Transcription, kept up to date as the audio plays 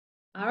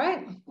All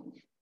right,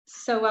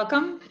 so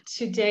welcome.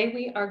 Today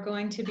we are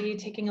going to be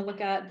taking a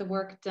look at the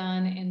work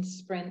done in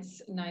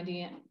sprints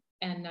 90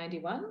 and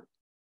 91.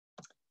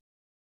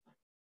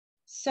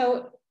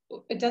 So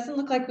it doesn't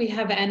look like we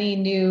have any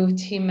new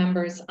team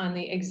members on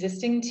the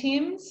existing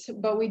teams,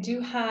 but we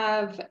do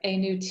have a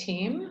new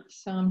team.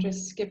 So I'm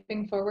just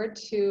skipping forward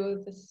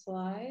to the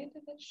slide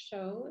that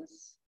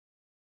shows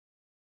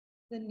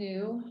the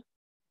new,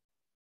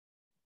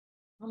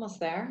 almost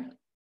there,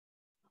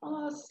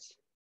 almost,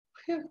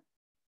 whew.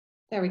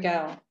 There we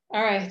go.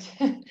 All right.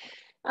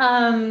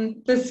 The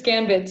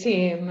Scanbit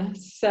team.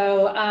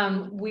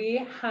 So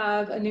we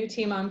have a new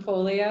team on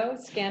FOLIO,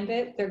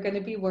 Scanbit. They're going to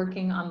be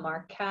working on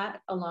MARC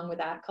along with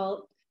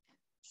AtCult.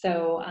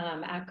 So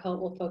AtCult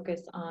will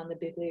focus on the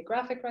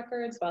bibliographic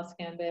records, while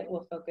Scanbit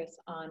will focus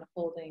on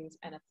holdings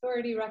and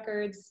authority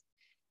records.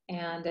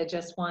 And I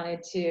just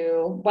wanted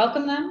to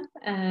welcome them,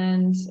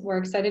 and we're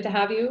excited to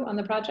have you on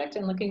the project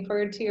and looking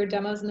forward to your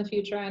demos in the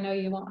future. I know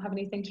you won't have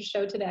anything to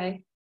show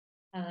today,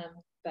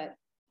 but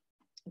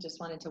I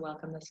just wanted to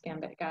welcome the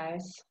Scanbit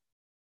guys.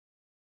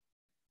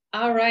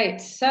 All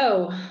right,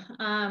 so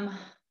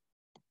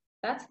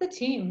that's the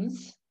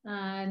teams.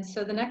 And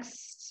so the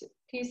next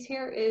piece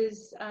here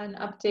is an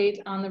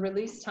update on the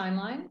release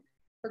timeline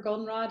for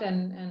Goldenrod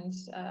and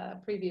a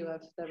preview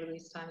of the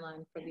release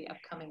timeline for the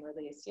upcoming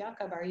release.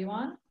 Jakob, are you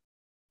on?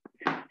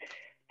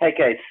 Hey,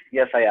 Kate.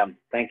 Yes, I am.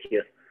 Thank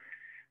you.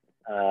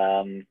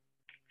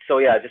 So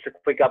yeah, just a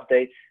quick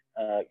update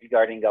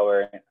regarding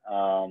our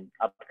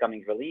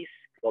upcoming release,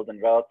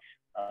 Goldenrod.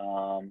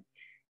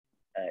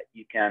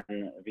 You can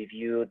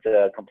review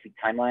the complete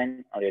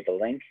timeline under the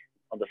link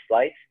on the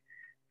slide.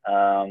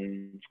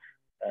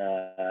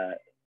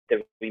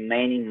 The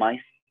remaining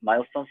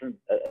milestones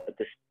at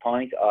this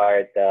point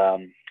are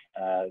the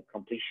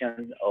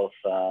completion of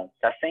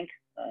testing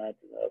of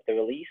the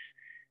release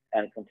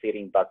and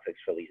completing bug fix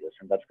releases,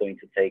 and that's going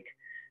to take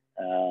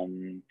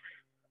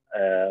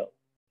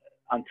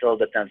until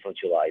the 10th of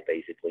July,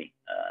 basically.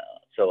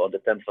 So on the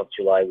 10th of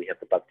July, we have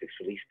the bug fix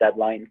release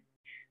deadline,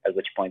 at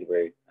which point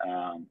we're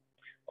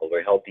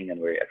hoping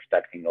and we're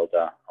expecting all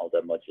the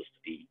modules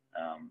to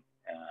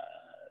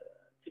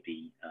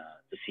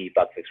see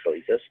bug fix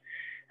releases.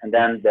 And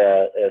then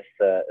if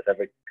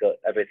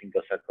everything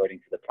goes according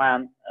to the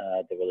plan,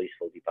 the release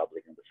will be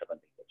public on the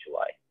 17th of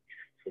July.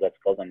 So that's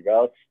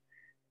Goldenrod.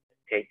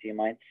 Kate, do you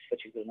mind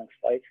switching to the next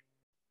slide?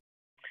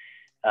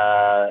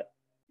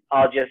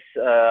 I'll just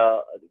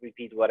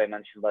repeat what I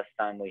mentioned last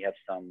time. We have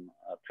some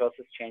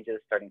process changes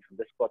starting from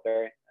this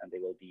quarter, and they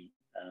will be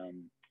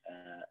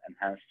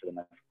enhanced to the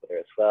next quarter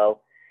as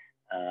well.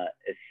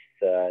 If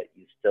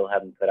you still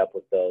haven't caught up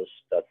with those,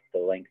 that's the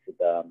link to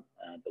the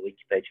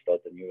wiki page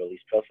about the new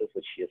release process,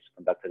 which is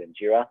conducted in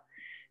Jira.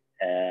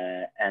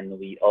 And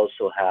we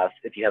also have,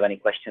 if you have any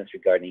questions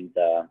regarding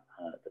the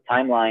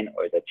timeline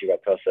or the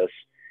Jira process,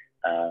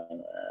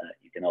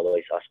 you can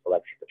always ask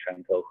Alexei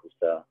Petrenko, who's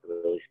the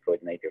release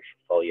coordinator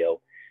for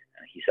FOLIO.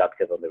 He's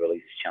active on the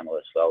releases channel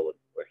as well,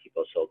 where he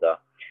posts all the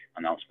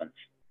announcements.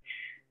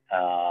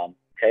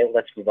 Okay,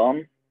 let's move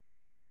on.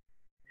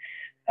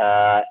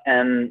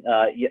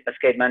 As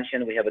Kate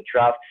mentioned, we have a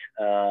draft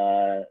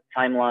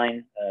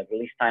timeline,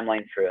 release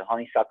timeline for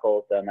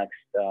Honeysuckle, the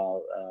next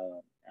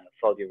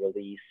FOLIO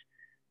release.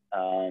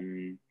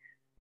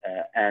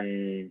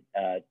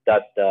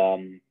 That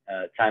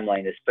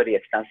timeline is pretty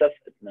extensive.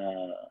 It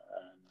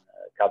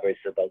covers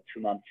about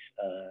 2 months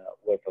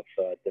worth of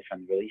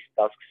different release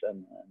tasks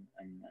and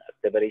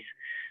activities.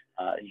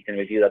 You can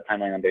review that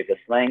timeline under this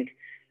link.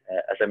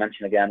 As I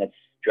mentioned again, it's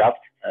draft.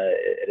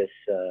 It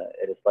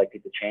is likely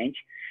to change.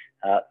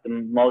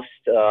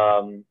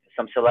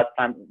 Some select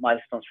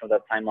milestones from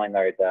that timeline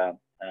are the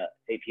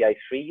API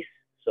freeze.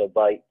 So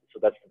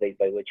that's the date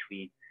by which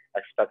we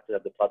expect to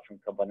have the platform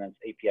components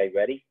API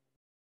ready.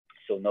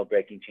 So no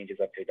breaking changes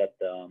after that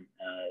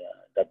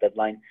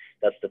deadline.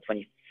 That's the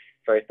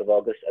 21st of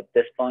August at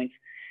this point.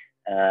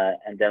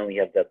 And then we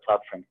have the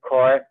platform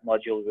core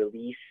module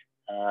release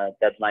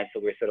deadline. So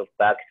we're sort of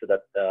back to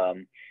that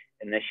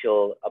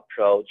initial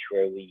approach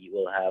where we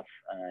will have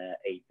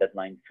a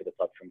deadline for the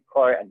platform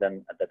core and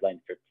then a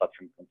deadline for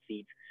platform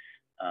complete,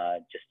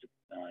 just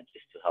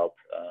to help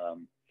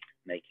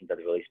making that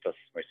release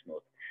process more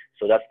smooth.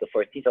 So that's the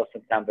 14th of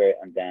September,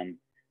 and then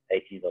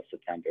 18th of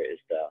September is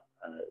the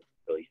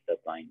release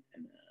deadline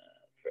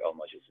for all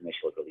modules,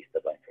 initial release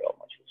deadline for all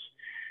modules.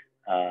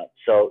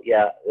 So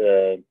yeah,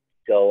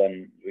 go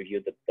and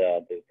review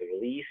the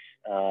release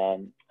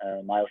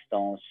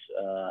milestones,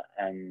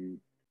 and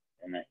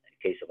in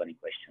case of any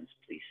questions,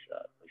 please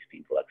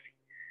speak to Alexei.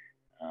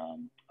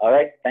 All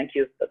right, thank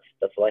you.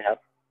 That's all I have.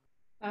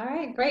 All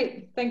right,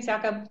 great. Thanks,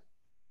 Jakob.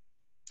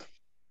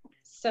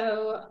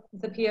 So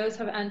the POs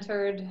have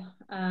entered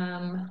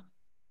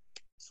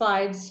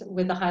slides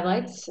with the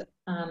highlights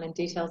and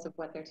details of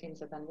what their teams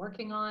have been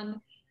working on,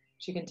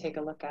 which you can take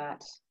a look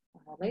at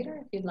later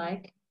if you'd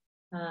like.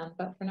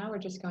 But for now, we're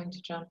just going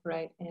to jump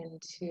right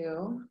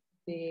into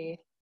the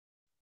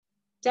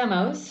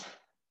demos.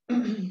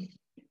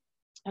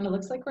 And it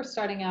looks like we're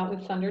starting out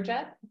with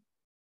Thunderjet.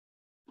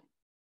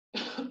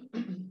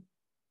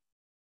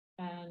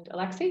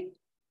 Alexi?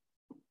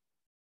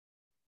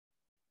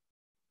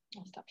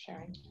 I'll stop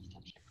sharing.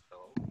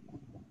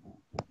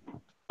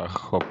 I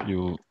hope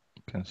you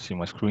can see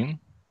my screen.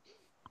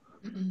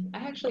 I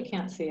actually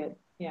can't see it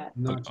yet.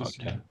 Not just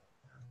Okay.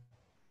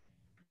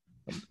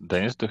 yet.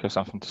 Dennis, do you have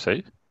something to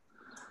say?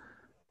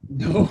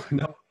 No,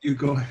 you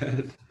go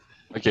ahead.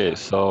 Okay,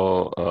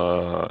 so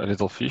a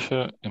little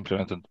feature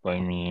implemented by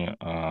me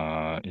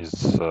is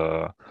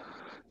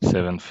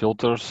 7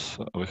 filters.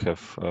 We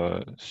have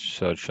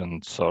search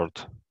and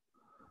sort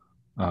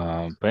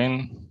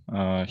pane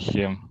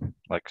here,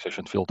 like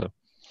session filter.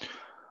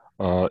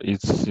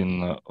 It's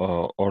in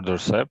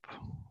orders app.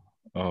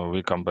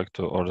 We come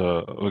to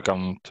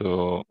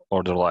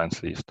order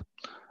lines list,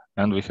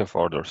 and we have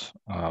orders.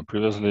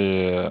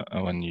 Previously,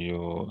 when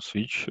you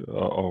switch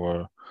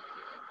over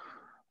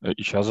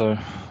each other,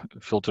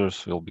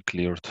 filters will be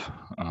cleared.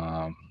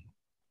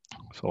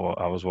 So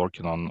I was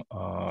working on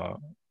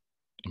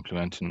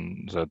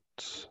implementing that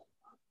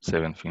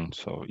 7 thing.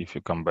 So if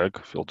you come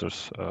back,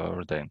 filters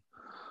retain.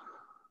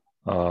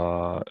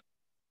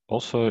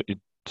 Also, it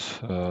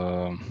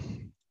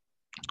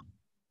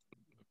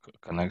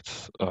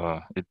connects.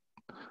 It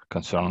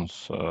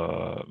concerns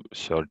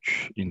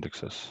search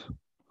indexes.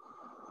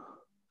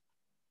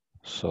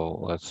 So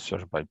let's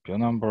search by PO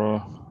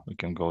number. We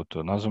can go to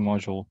another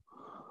module,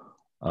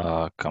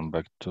 come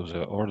back to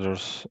the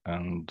orders,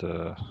 and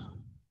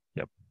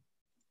yep,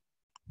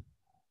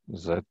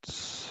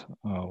 that's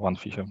one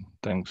feature.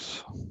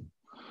 Thanks.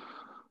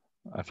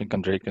 I think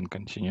Andrei can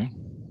continue.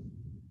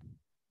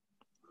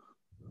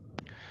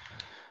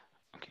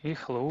 Okay,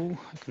 hello,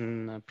 I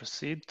can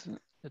proceed.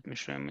 Let me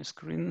share my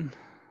screen.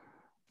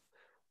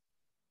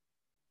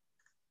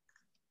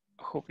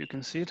 I hope you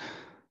can see it.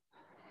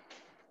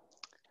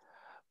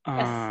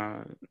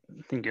 Yes.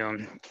 Thank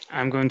you.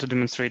 I'm going to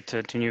demonstrate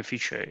 2 new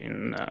feature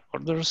in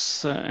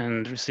orders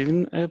and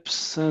receiving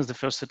apps. The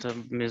first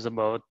item is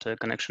about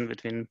connection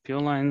between PO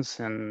lines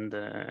and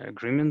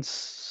agreements.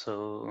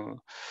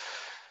 So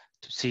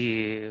to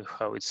see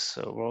how it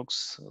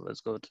works,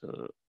 let's go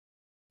to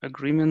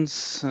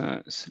agreements,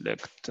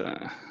 select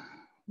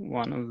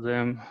one of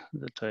them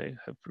that I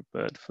have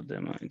prepared for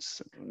demo.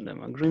 It's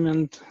demo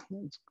agreement.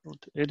 Let's go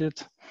to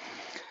edit.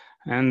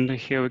 And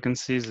here we can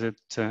see that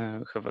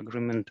we have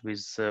agreement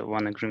with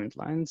 1 agreement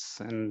lines,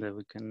 and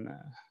we can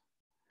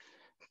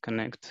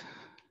connect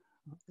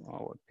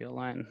our PO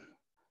line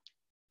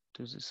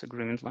to this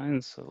agreement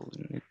line. So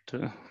we need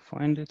to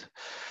find it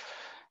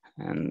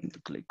and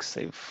click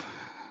save.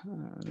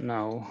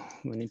 Now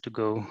we need to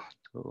go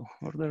to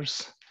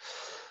orders.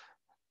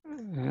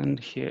 And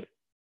here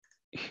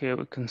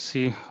we can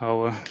see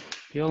our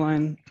PO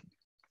line.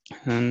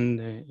 And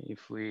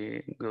if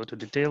we go to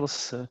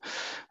details,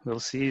 we'll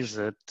see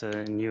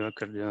that new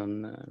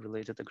accordion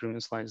related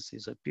agreement lines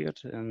is appeared.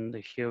 And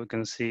here we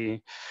can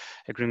see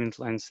agreement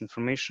lines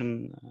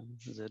information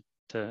that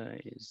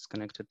is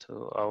connected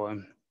to our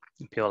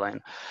PO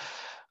line.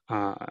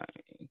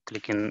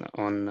 Clicking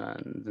on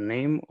the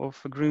name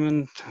of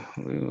agreement,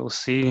 we will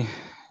see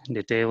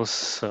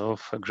details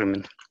of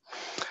agreement.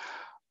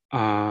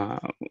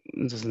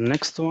 The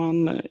next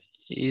one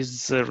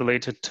is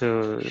related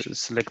to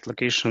select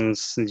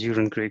locations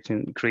during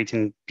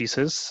creating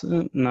pieces.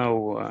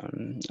 Now,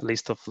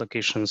 list of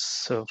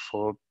locations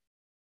for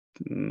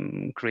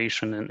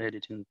creation and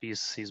editing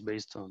piece is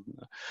based on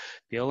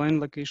PO line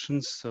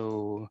locations.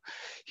 So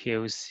here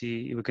we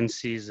can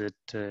see that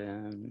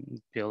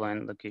PO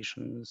line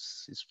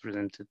locations is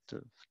presented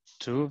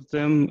 2 of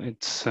them.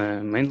 It's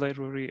main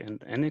library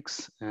and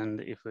annex.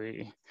 And if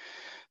we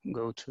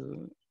go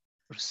to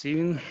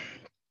receiving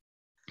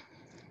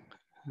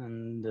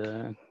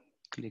and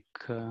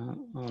click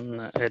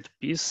on add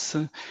piece,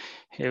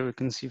 here we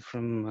can see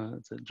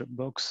from the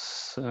Dropbox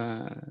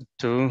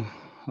 2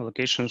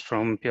 locations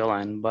from PO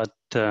line, but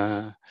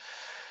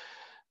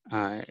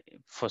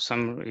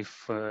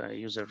if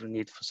user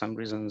need for some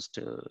reasons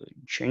to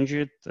change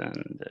it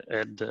and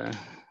add a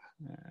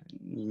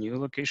new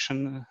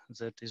location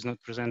that is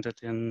not presented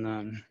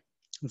in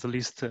the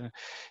list,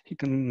 he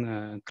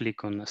can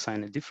click on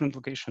assign a different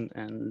location,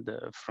 and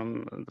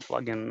from the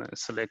plugin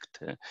select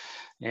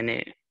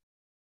any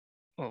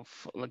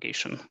of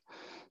location.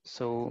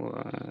 So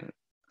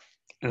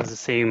as the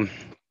same,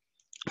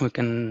 we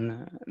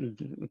can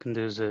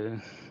do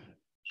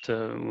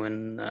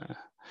when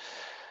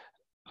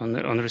on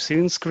the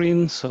receiving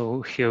screen.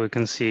 So here we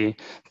can see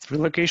 3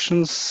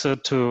 locations,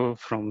 2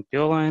 from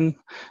PO line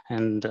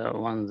and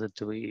 1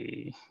 that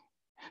we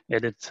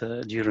added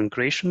during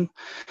creation.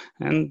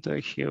 And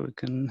here we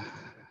can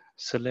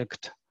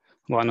select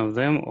one of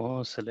them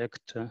or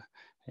select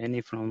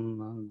any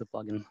from the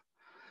plugin.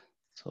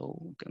 So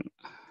we can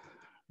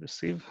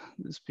receive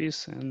this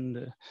piece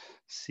and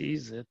see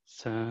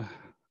that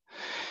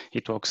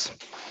it works.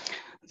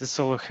 That's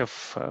all I have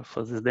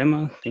for this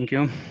demo. Thank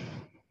you.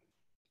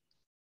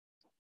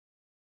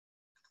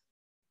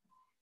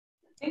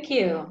 Thank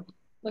you.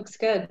 Looks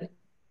good.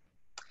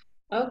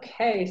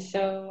 Okay,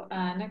 so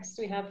next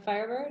we have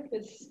Firebird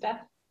with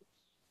Steph.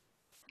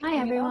 Hi,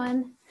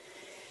 everyone.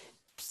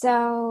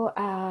 So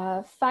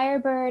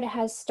Firebird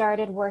has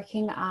started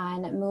working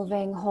on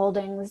moving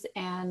holdings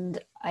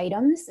and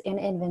items in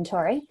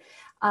inventory.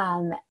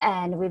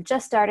 And we've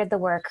just started the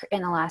work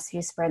in the last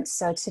few sprints.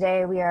 So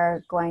today we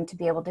are going to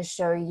be able to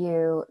show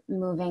you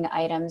moving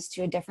items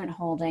to a different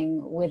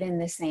holding within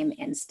the same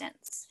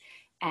instance.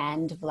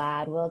 And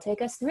Vlad will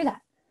take us through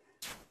that.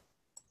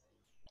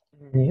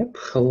 Yep,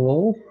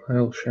 hello,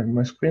 I'll share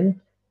my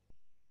screen.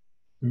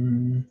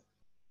 I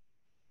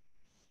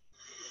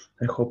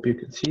hope you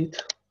can see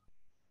it.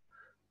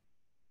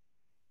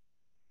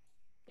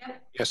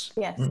 Yes.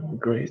 Yes.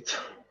 Great.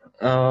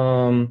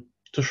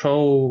 To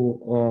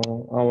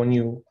show our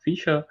new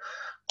feature,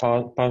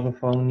 part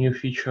of our new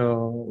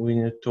feature, we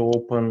need to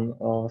open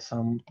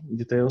some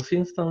details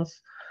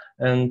instance,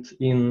 and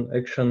in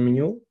action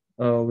menu,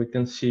 we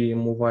can see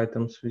move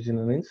items within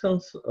an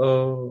instance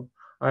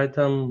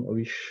item,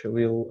 which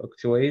will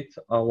activate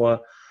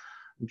our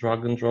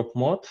drag and drop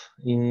mode.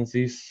 In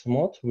this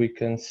mode, we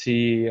can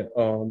see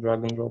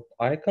drag and drop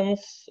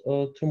icons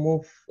to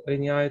move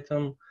any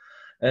item,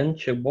 and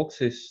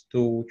checkboxes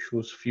to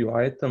choose few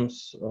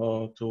items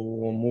to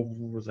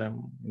move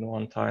them in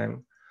one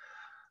time.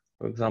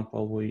 For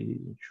example, we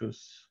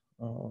choose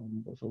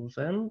both of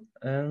them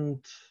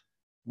and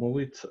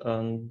move it.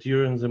 And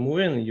during the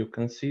moving, you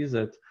can see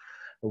that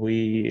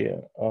we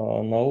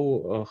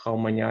know how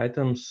many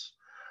items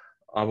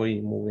are we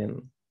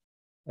moving.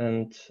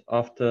 And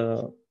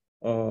after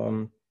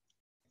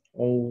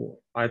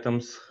all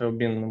items have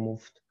been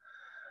moved,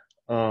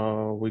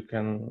 we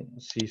can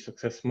see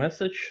success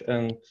message,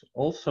 and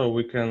also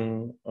we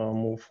can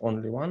move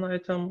only one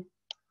item.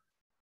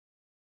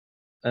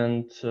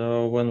 And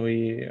when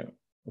we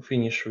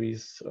finish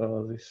with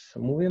these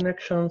moving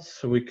actions,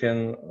 we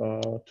can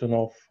turn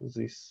off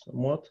this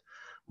mode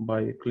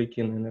by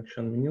clicking in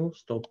action menu,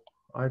 stop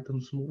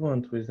items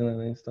movement within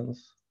an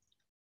instance.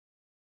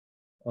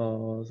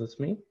 That's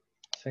me.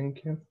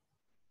 Thank you.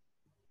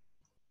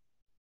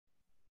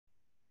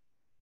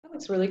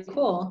 That's really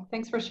cool.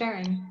 Thanks for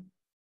sharing.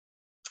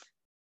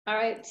 All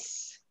right.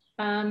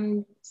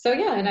 So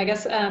yeah, and I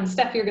guess,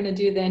 Steph, you're going to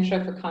do the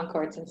intro for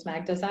Concord since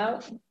Magda's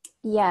out.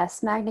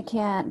 Yes, Magda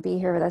can't be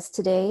here with us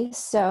today.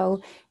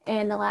 So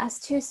in the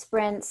last two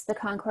sprints, the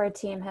Concord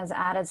team has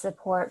added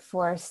support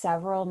for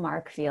several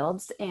MARC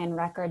fields and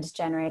records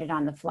generated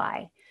on the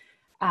fly.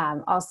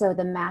 Also,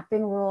 the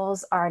mapping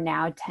rules are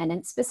now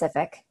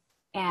tenant-specific,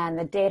 and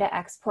the data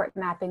export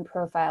mapping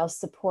profile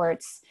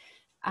supports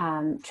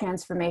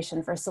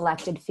transformation for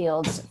selected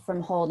fields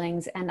from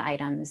holdings and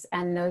items,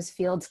 and those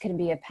fields can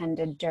be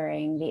appended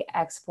during the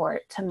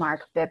export to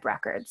MARC bib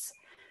records.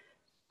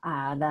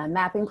 The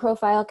mapping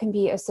profile can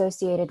be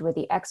associated with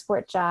the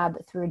export job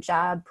through a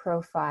job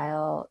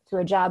profile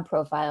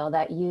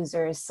that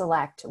users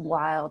select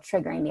while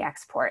triggering the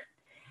export.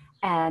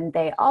 And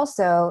they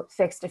also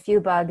fixed a few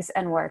bugs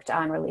and worked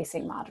on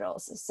releasing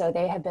modules. So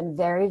they have been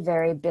very,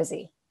 very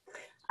busy.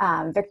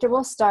 Victor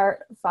will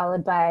start,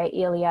 followed by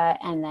Ilya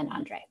and then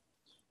Andre.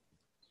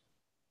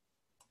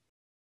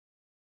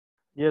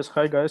 Yes,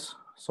 hi guys.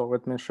 So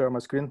let me share my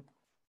screen.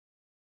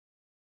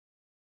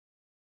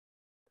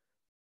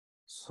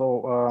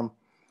 So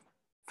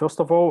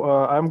first of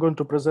all, I'm going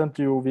to present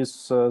you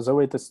with the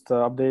latest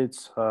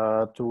updates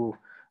to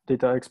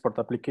data export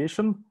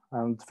application.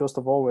 And first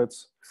of all,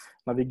 let's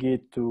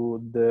navigate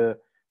to the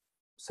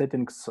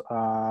settings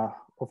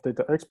of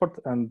data export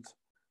and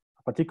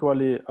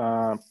particularly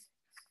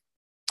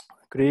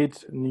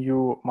create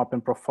new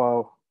mapping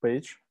profile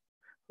page.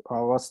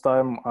 Last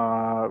time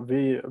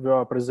we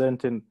were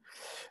presenting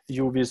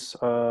you with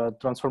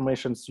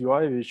transformations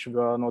UI, which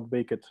were not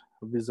baked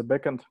with the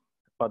backend,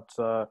 but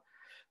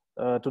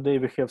today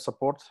we have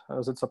support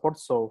that support.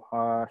 So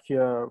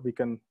here we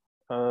can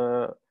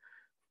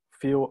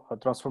fill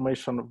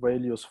transformation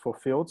values for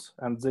fields,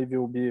 and they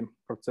will be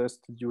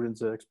processed during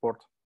the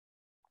export.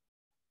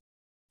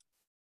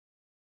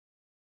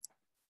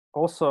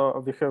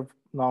 Also, we have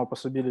now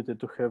possibility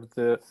to have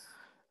the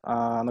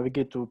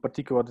navigate to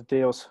particular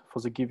details for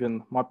the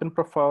given mapping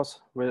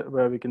profiles,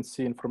 where we can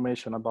see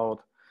information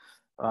about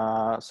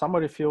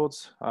summary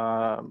fields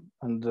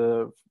and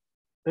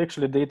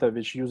actually data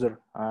which user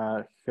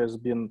has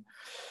been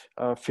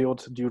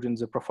filled during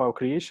the profile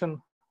creation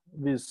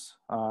with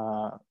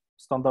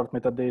standard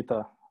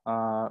metadata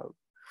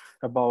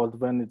about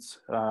when it's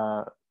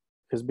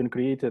has been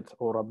created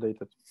or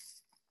updated.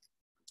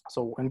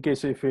 So in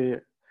case if we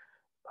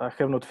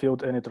have not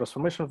filled any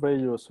transformation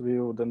values, we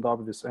would end up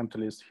with empty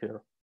list here.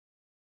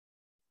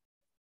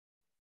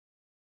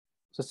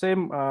 The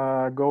same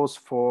goes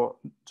for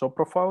job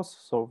profiles.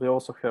 So we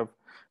also have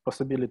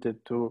possibility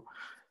to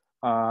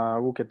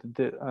look at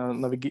the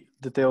navigate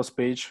details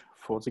page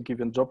for the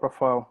given job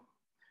profile.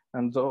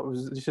 And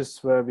this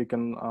is where we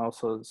can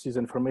also see the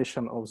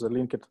information of the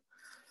linked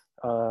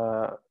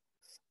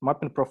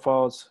mapping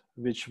profiles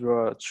which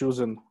were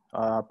chosen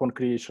upon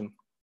creation.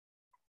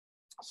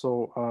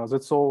 So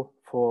that's all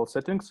for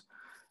settings.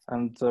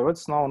 And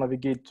let's now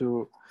navigate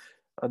to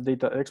a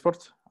data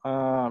export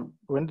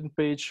landing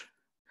page.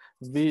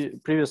 We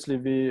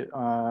previously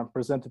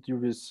presented you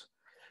with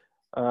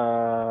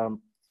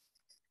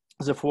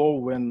the flow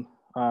when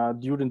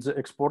during the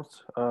export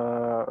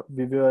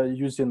we were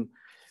using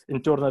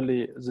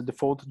internally the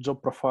default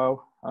job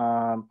profile,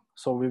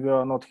 so we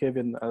were not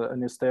having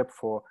any step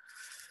for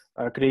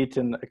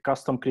creating a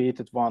custom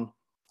created one.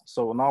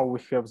 So now we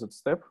have that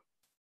step.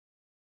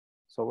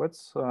 So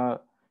let's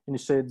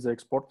initiate the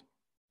export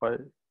by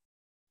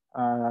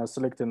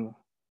selecting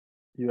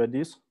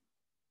UIDs,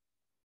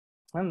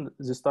 and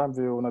this time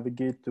we will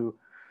navigate to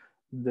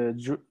the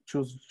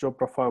choose job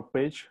profile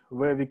page,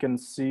 where we can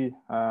see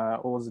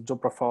all the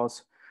job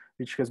profiles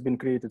which has been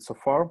created so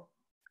far.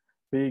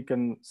 We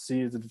can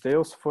see the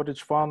details for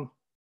each one,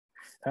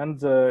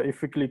 and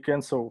if we click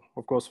cancel,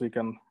 of course we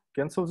can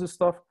cancel this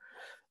stuff,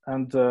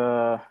 and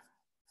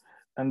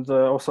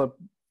also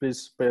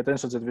please pay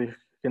attention that we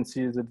can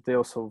see the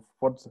details of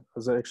what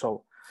the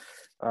actual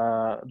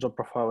job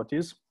profile it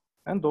is,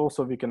 and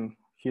also we can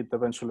hit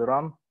eventually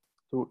run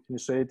to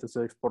initiate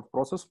the export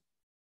process.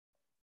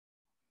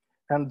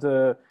 And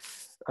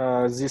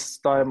this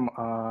time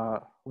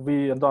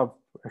we end up,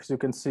 as you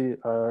can see,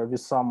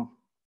 with some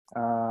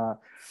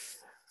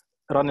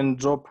running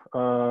job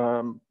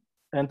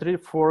entry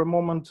for a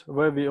moment,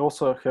 where we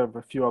also have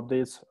a few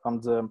updates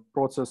on the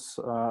process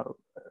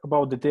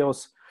about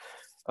details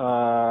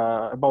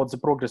about the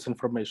progress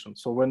information.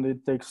 So when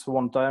it takes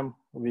one time,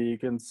 we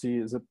can see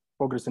the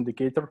progress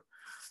indicator,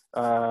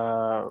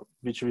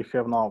 which we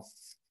have now,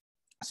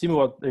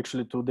 similar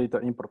actually to data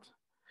import.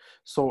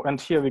 So, and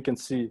here we can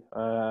see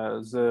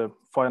the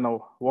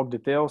final work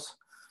details,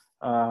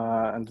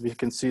 and we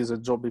can see the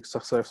job is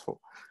successful.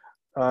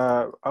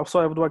 Also,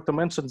 I would like to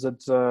mention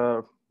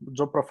that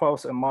job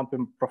profiles and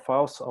mapping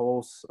profiles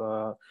allows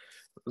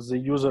the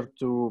user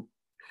to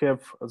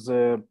have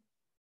the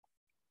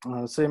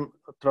same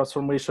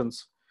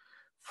transformations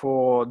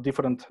for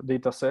different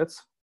data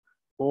sets,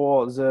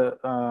 or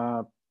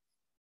the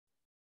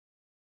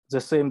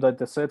same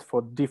data set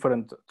for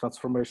different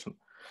transformation.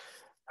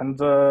 And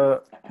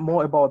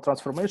more about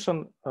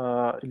transformation,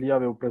 Ilya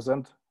will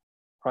present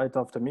right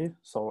after me.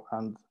 So,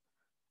 and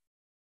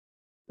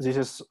this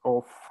is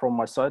all from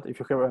my side. If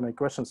you have any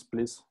questions,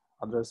 please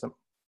address them.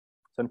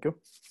 Thank you.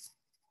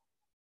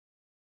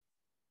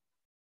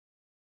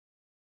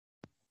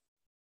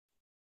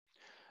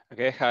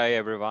 Okay, hi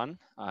everyone.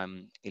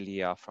 I'm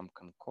Ilya from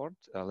Concord.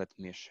 Let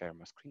me share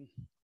my screen.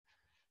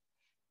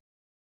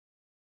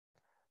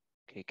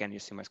 Okay, can you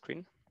see my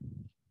screen?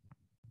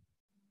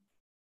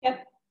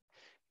 Yep.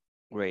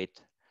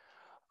 Great.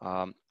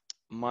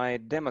 My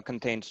demo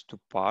contains two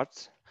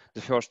parts.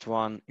 The first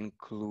one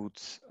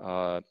includes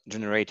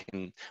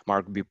generating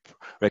MARC BIP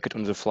record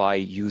on the fly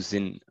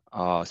using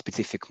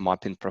specific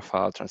mapping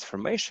profile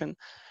transformation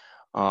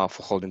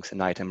for holdings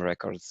and item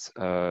records.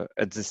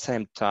 At the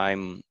same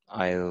time,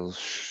 I'll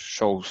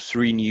show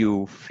 3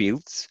 new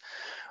fields.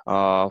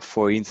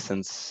 For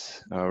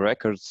instance,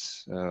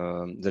 records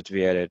that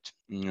we added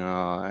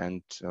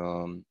and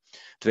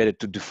we added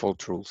to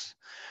default rules.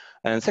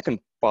 And second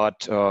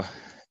part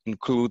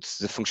includes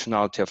the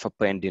functionality of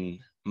appending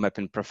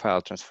mapping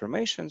profile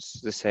transformations,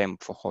 the same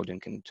for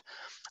holding and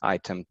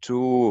item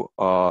to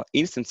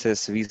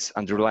instances with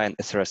underlying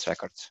SRS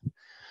records.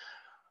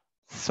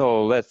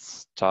 So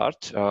let's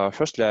start.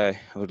 Firstly, I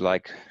would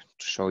like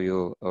to show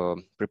you a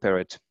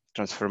prepared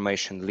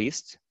transformation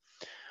list.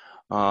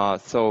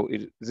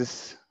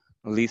 This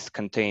list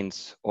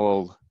contains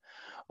all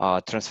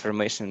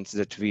transformations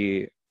that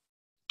we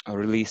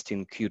released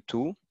in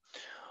Q2.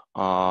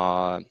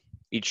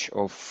 Each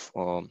of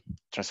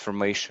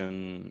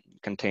transformation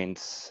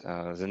contains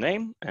the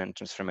name and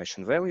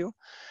transformation value.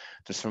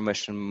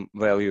 Transformation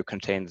value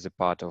contains the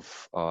part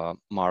of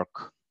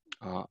MARC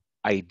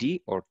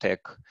ID or tag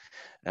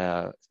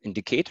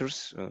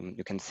indicators.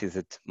 You can see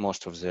that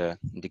most of the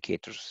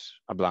indicators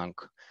are blank.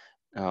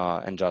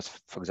 And just,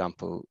 for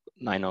example,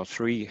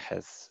 903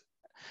 has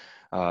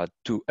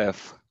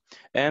 2F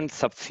and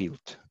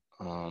subfield.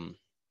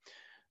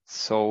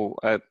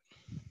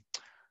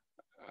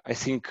 I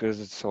think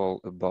it's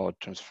all about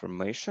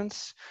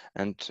transformations,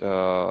 and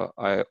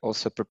I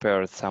also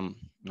prepared some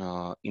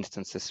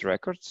instances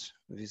records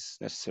with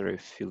necessary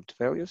field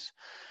values.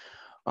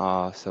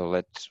 So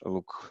let's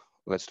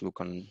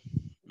look on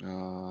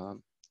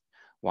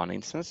one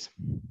instance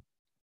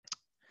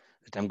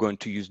that I'm going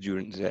to use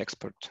during the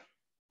export.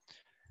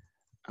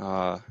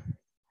 Yeah,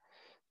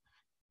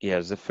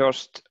 the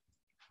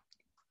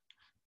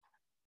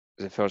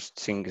first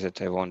thing that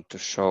I want to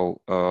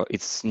show,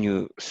 it's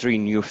 3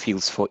 new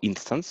fields for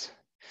instance.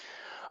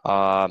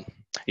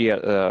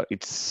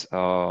 It's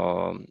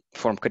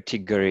form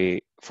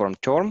category, form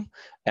term,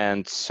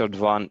 and third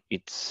one,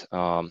 it's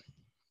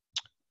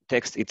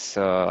text. It's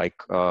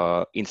like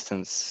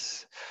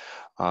instance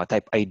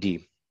type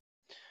ID.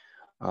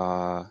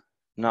 Now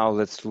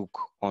let's look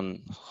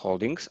on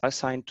holdings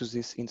assigned to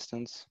this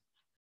instance.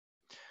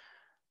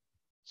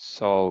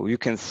 So you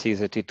can see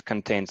that it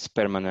contains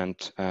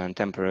permanent and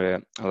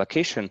temporary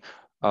allocation.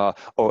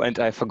 And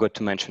I forgot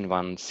to mention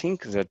one thing,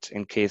 that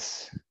in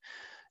case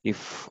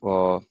if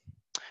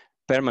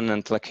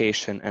permanent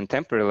location and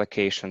temporary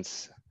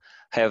locations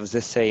have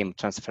the same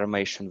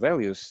transformation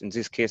values. In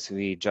this case,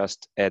 we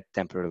just add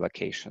temporary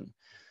location.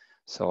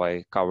 So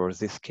I cover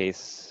this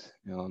case,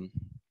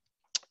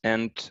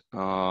 and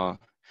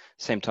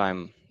same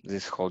time,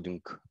 this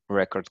holding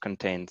record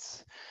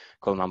contains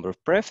call number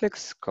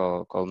prefix,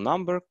 call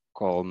number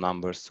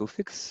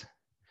suffix,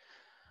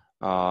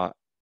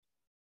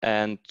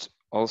 and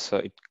also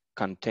it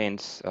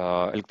contains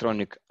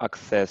electronic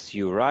access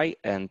URI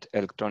and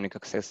electronic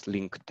access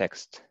link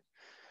text.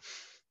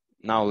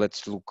 Now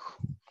let's look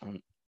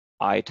on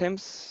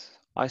items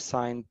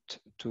assigned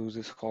to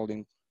this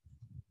holding.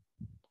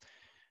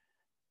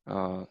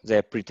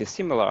 They're pretty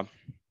similar.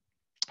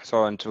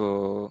 So, and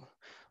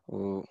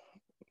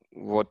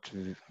what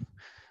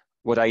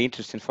are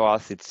interesting for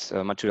us, it's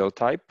material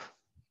type,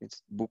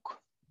 it's book,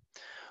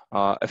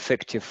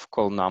 effective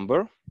call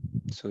number.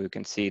 So you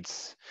can see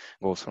it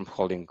goes from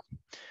holding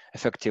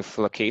effective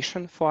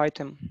location for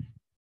item,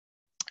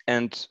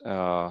 and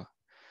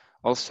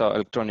also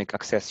electronic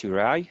access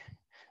URI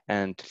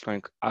and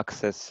electronic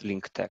access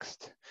link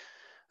text.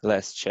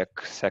 Let's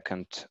check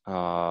second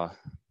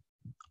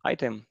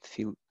item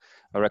field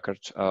record,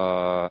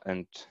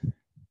 and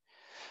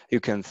you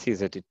can see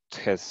that it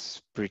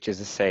has pretty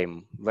the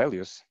same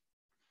values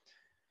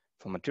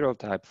for material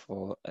type,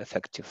 for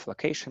effective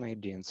location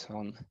ID, and so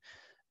on,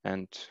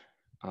 and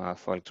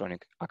for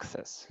electronic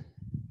access.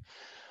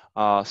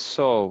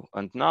 So,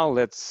 and now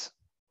let's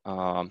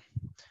upload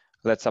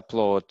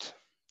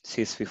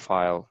CSV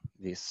file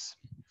with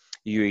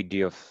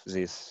UID of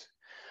this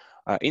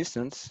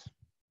instance.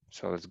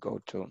 So let's go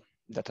to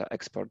Data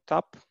Export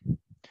tab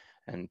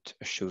and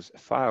choose a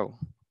file.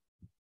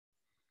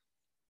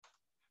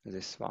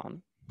 This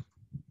one.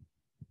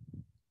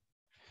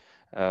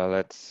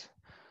 Let's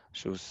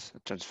choose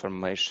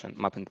transformation,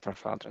 mapping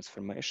profile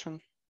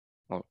transformation,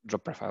 or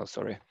job profile,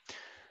 sorry.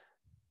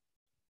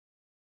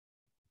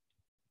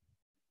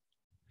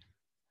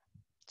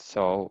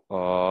 So,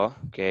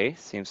 okay,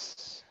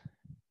 seems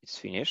it's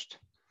finished.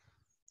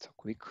 So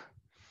quick.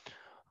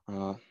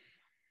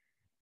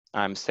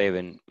 I'm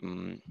saving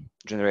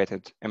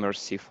generated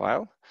MRC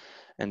file,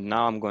 and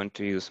now I'm going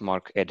to use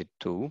MARC edit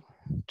tool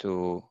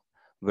to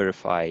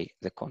verify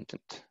the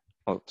content.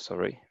 Oh,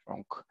 sorry,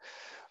 wrong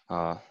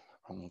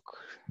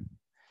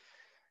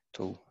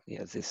tool.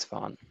 Yeah, this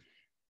one.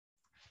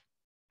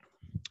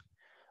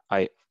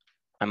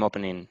 I'm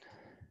opening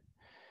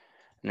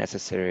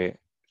necessary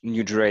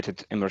new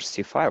generated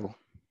MRC file.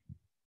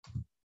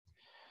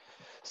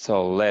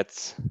 So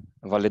let's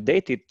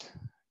validate it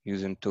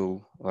using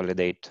tool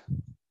validate.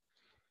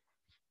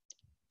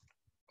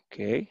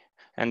 Okay,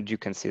 and you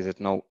can see that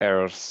no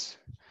errors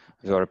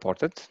were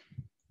reported.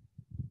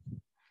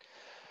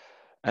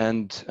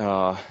 And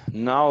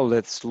now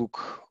let's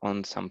look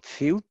on some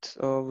field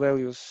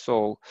values.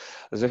 So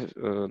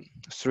the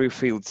three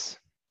fields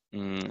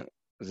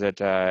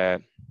that I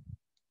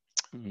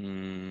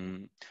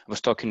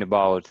was talking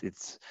about,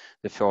 it's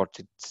the first,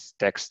 it's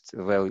text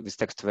value, this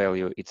text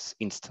value, it's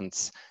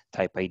instance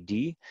type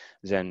ID.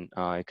 Then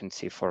you can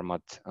see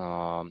format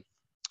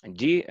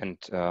ID and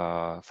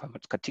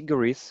format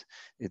categories.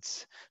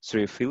 It's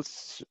three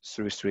fields,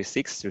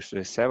 336,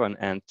 337,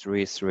 and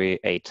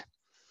 338.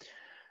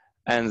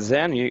 And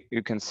then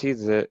you can see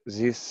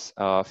these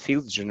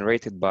fields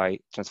generated by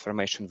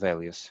transformation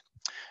values.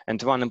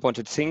 And one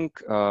important thing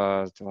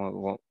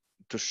to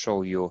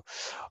show you,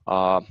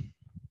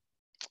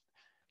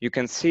 you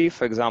can see,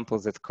 for example,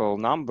 that call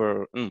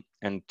number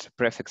and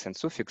prefix and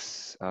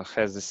suffix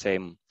has the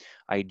same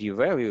ID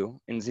value.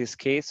 In this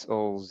case,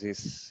 all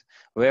these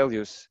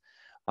values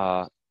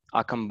are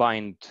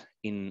combined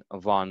in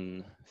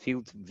one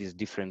field with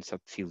different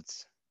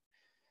subfields.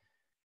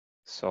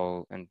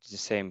 So, and the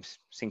same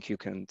thing you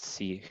can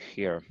see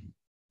here.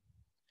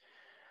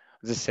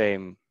 The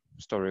same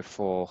story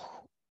for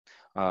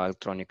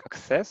electronic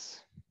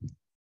access.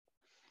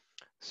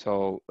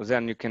 So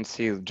then you can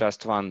see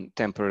just one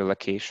temporary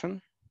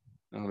location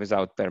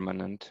without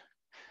permanent.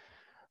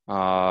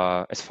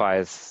 As far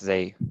as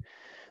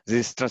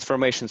these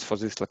transformations for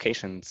these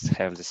locations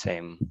have the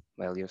same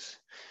values.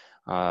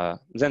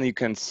 Then you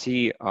can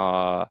see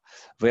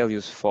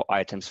values for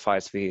items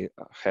files. We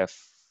have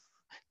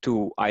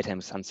two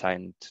items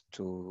assigned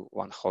to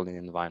one holding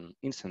in one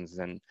instance.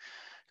 Then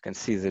you can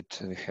see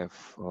that we have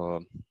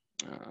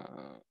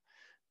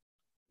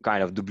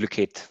kind of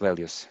duplicate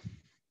values.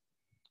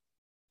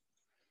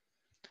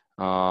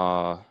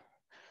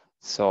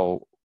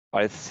 So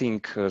I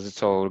think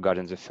that's all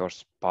regarding the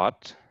first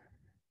part.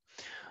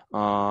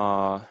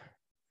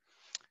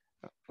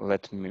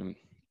 Let me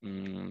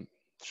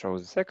show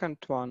the second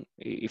one.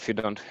 If you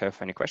don't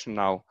have any question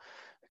now,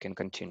 we can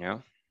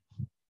continue.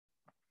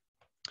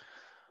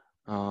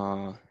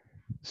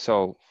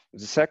 So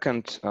the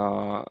second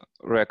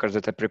record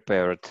that I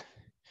prepared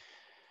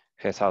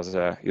has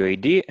other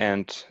UID,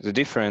 and the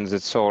difference, the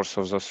source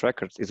of those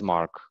records is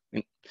MARC.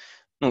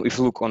 No, if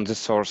you look on the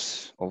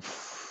source of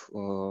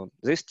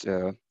this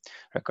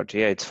record,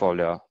 yeah, it's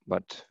FOLIO,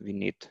 but we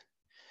need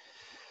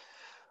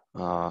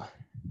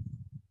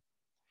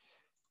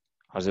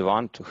other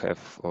one to have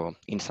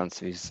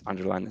instance with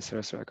underlying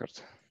SRS record.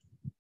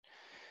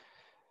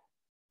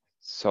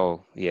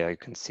 So yeah, you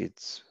can see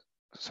it's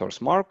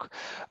source MARC,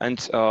 and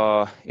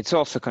it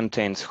also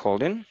contains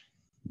holding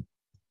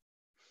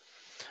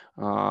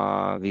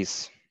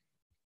with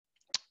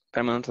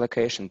permanent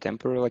location,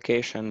 temporary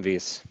location,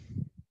 with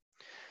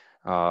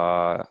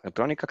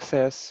electronic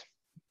access,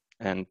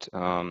 and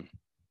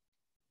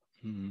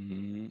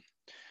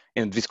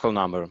with call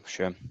number,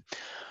 sure.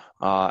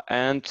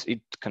 And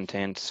it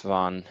contains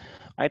one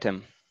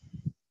item,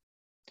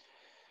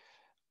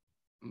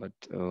 but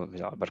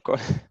without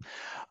barcode.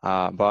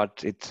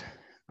 But it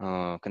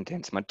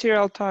contains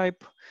material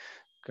type,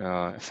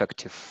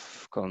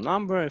 effective call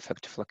number,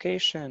 effective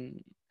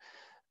location,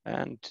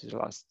 and the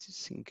last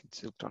thing,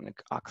 it's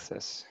electronic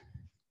access.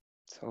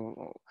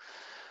 So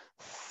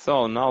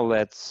now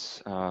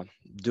let's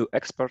do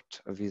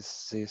export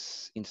with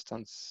this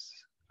instance,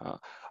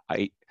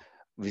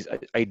 with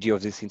ID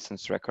of this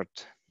instance record.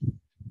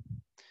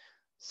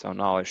 So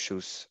now I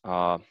choose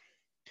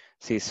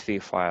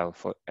CSV file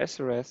for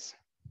SRS.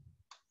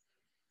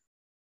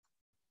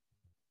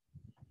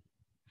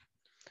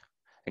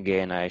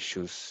 Again, I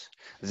choose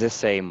the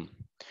same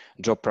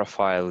job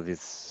profile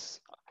with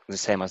the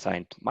same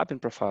assigned mapping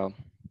profile.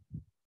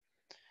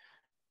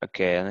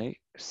 Okay, and I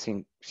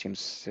think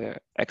seems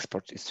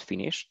export is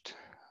finished.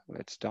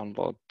 Let's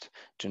download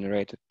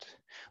generated,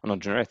 or not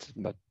generated,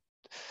 but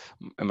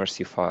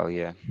MRC file,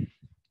 yeah.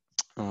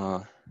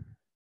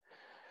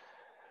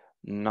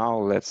 Now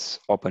let's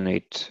open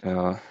it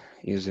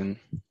using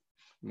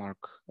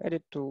MARC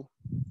edit tool.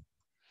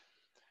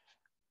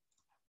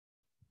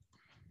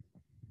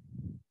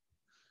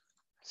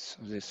 So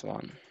this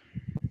one.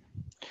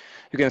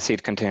 You can see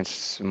it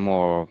contains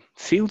more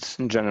fields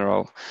in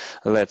general.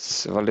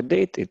 Let's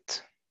validate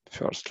it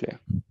firstly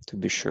to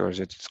be sure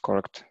that it's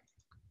correct.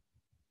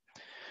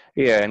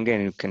 Yeah, and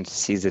again, you can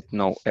see that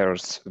no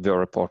errors were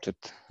reported.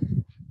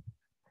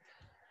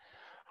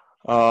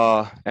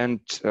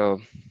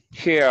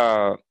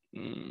 Here,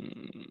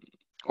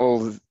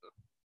 all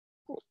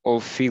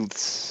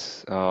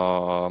fields,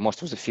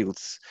 most of the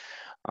fields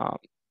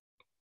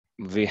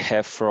we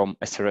have from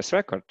SRS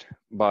record,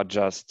 but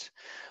just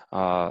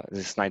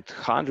this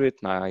 900,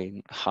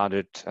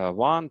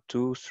 901,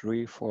 2,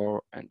 3,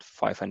 4, and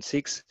 5 and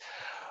 6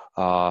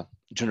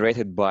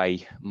 generated by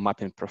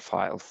mapping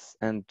profiles.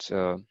 And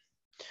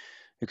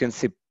you can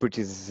see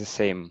pretty the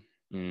same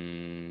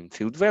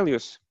field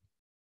values.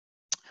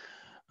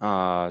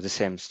 The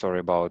same story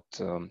about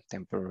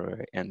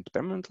temporary and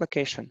permanent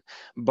location,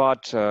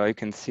 but you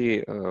can see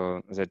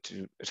that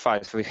as far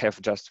as we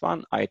have just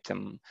one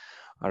item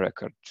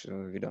record,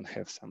 we don't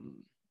have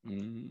some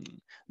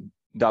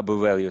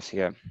double values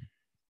here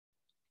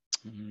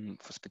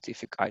for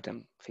specific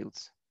item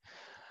fields.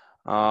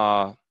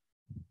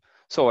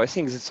 So I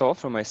think that's all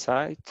from my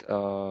side.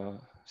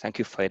 Thank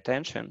you for your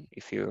attention.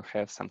 If you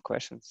have some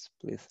questions,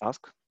 please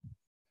ask.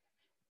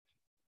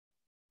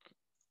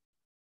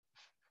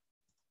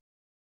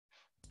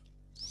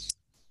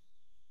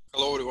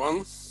 Hello,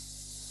 everyone.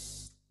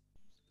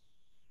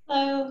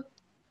 Hello.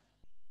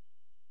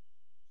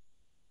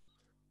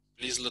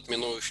 Please let me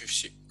know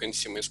if you can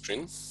see my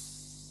screen.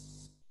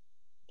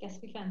 Yes,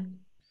 we can.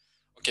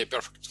 Okay,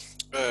 perfect.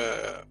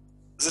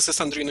 This is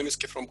Andriy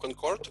Novitsky from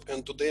Concord,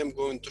 and today I'm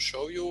going to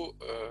show you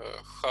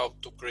how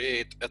to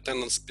create a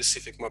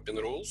tenant-specific mapping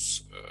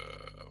rules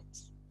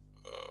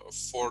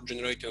for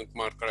generating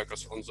MARC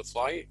records on the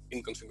fly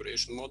in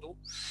configuration module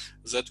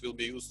that will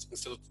be used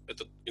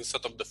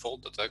instead of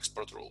default data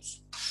export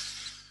rules.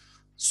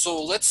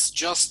 So let's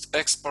just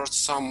export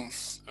some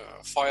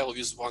file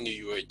with one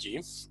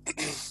UUID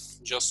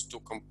just to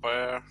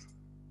compare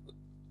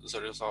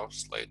the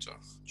results later.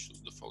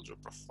 Choose the folder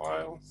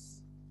profile.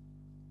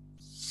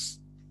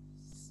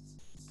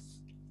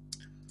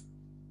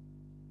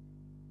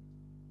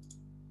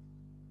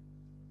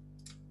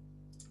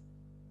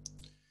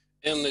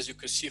 And as you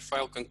can see,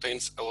 file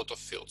contains a lot of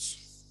fields.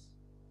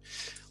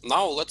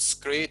 Now let's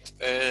create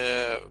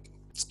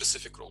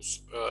specific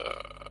rules.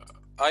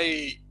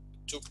 I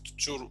took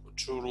two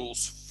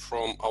rules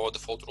from our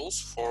default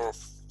rules for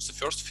the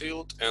first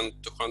field and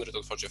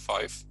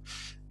 245,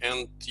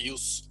 and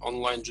use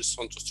online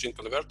JSON to string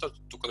converter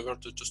to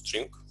convert it to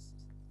string.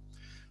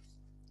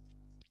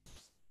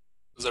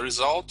 The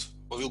result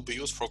will be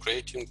used for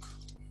creating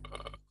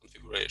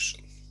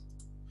configuration.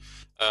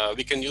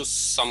 We can use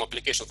some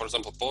application, for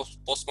example,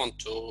 Postman,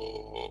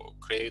 to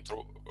create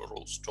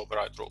rules, to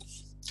override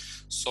rules.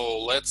 So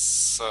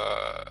let's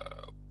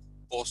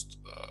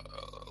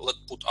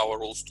put our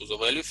rules to the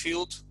value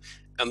field.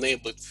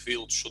 Enabled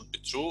field should be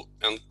true,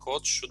 and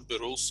code should be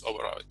rules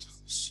override.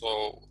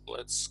 So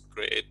let's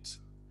create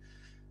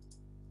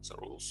the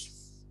rules.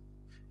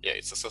 Yeah,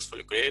 it's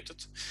successfully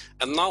created.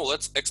 And now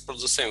let's export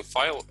the same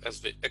file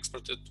as we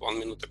exported 1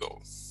 minute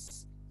ago.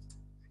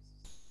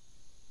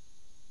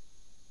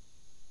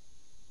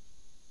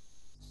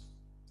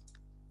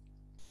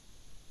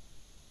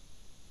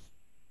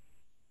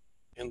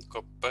 And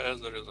compare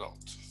the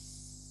result.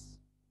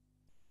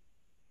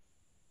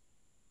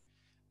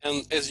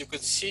 And as you can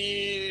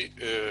see,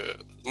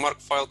 MARC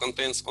file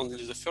contains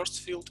only the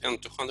first field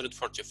and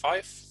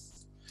 245.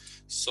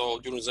 So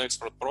during the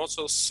export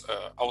process,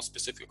 our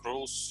specific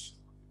rules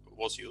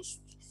was used.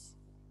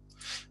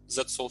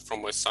 That's all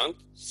from my side.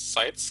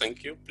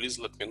 Thank you. Please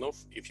let me know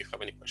if you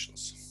have any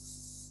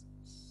questions.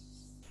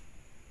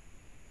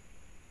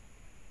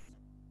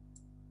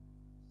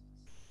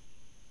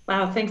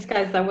 Wow, thanks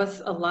guys. That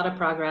was a lot of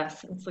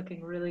progress. It's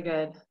looking really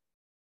good.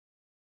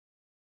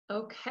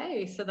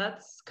 Okay, so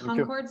that's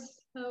Concord.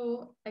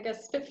 So I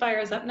guess Spitfire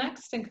is up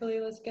next and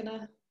Khalila's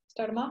gonna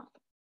start them off.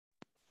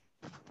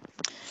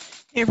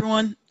 Hey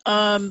everyone.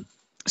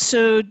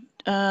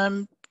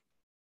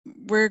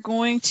 We're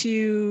going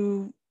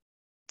to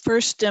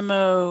first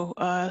demo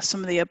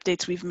some of the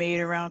updates we've made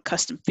around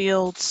custom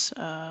fields,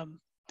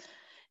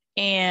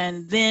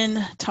 and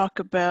then talk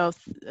about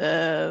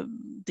the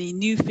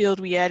new field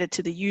we added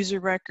to the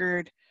user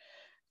record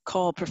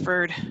called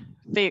preferred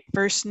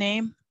first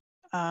name,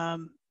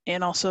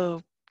 and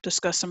also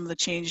discuss some of the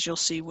changes you'll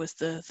see with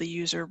the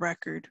user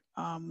record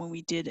when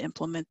we did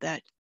implement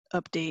that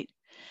update.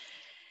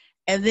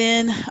 And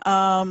then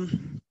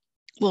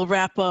we'll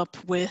wrap up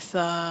with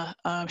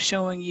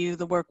showing you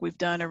the work we've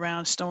done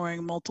around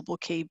storing multiple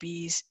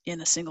KBs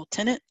in a single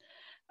tenant.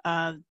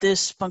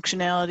 This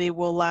functionality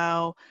will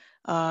allow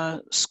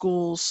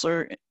schools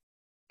or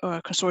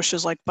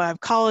consortia like 5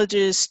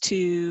 colleges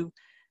to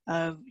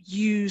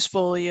use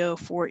FOLIO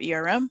for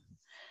ERM.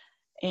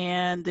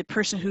 And the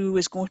person who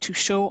is going to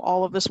show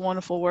all of this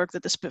wonderful work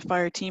that the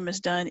Spitfire team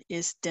has done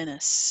is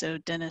Dennis. So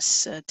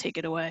Dennis, take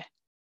it away.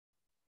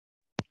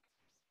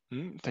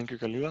 Thank you,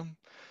 Khalila.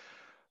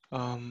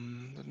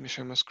 Let me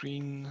share my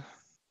screen.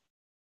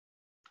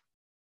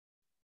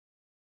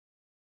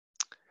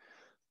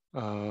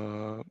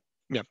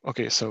 Yeah,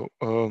 okay, so,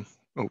 oh,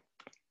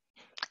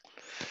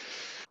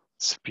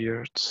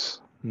 disappeared.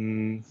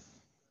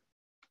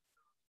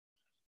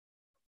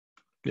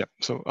 Yeah,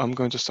 so I'm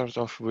going to start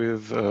off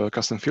with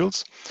custom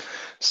fields.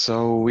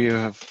 So we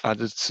have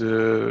added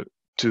 2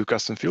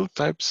 custom field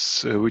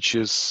types, which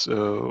is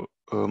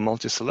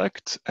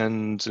multi-select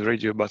and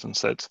radio button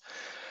set.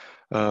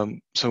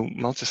 So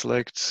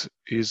multi-select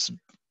is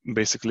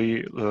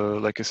basically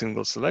like a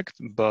single select,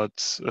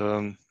 but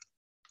a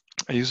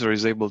user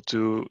is able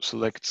to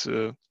select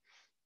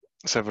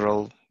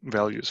several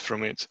values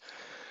from it.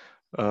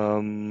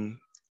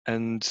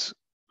 And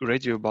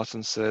radio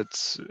button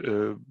set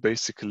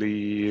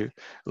basically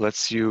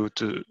lets you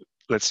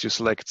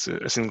select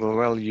a single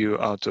value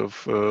out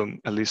of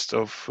a list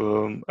of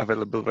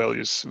available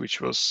values which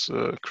was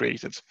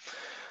created.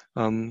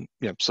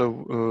 Yeah,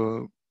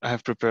 so I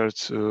have prepared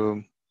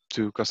 2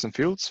 custom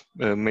fields,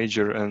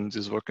 major and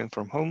is working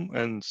from home,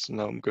 and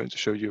now I'm going to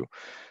show you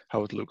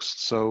how it looks.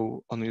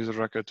 So on the user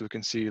record, we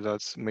can see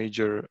that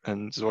major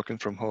and is working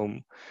from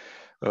home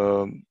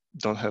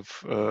don't have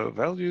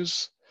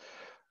values,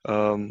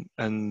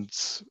 and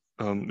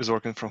is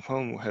working from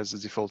home has a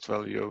default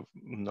value of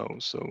no.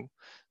 So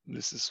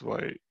this is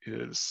why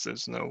it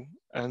says no.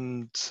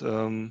 And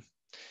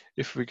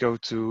if we go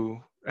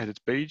to edit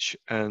page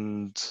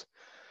and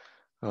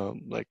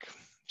like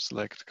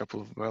select a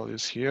couple of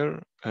values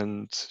here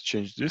and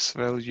change this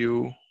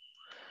value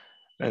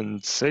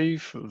and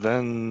save,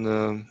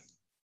 then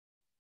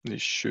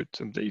this should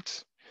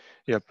update.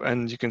 Yep,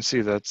 and you can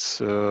see that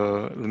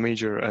the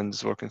major and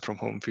working from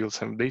home fields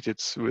have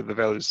updated with the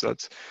values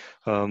that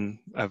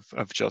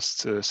I've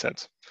just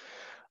set.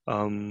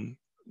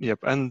 Yep,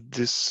 and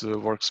this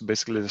works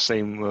basically the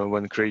same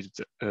when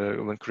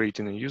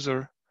creating a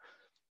user.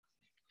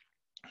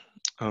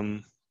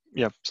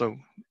 Yep, so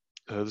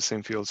the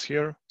same fields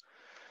here.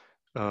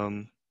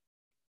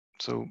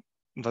 So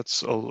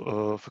that's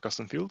all for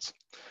custom fields.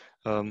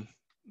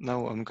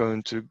 Now I'm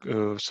going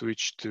to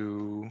switch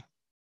to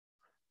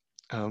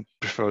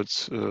preferred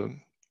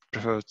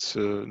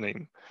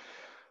name,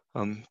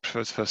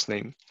 preferred first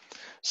name.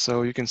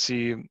 So you can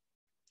see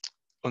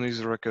on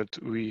user record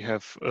we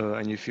have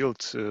a new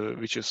field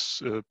which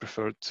is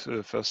preferred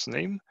first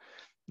name,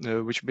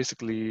 which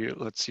basically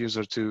lets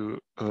user to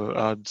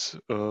add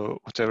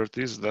whatever it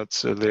is that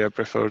they are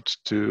preferred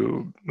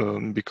to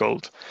be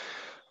called.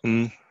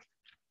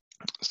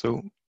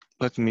 So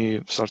let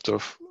me start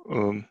off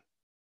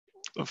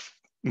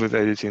with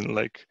editing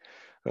like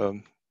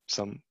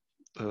some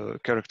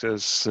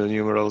characters,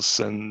 numerals,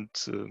 and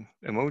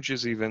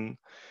emojis even.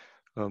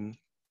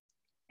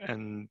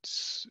 And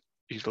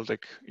it will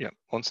take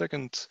 1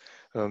 second.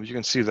 You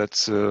can see that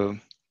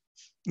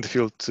the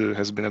field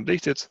has been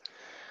updated.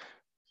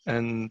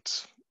 And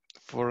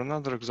for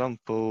another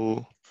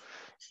example,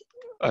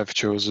 I've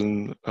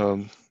chosen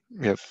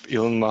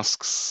Elon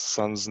Musk's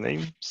son's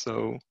name,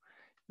 so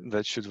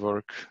that should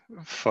work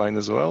fine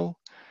as well.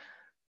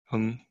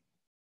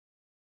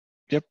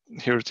 Yep,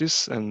 here it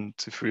is. And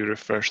if we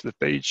refresh the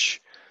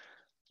page,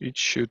 it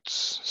should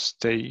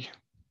stay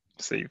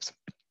saved.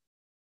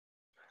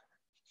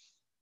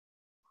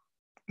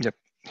 Yep,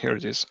 here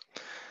it is.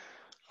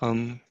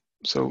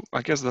 So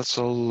I guess that's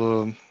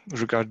all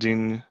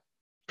regarding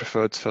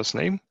preferred first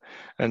name,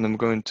 and I'm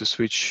going to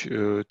switch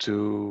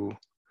to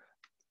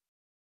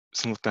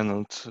single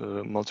tenant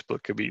multiple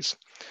KBs.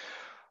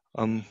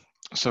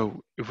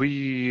 So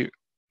we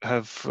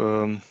have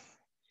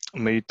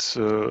made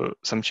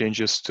some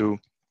changes to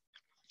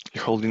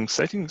holding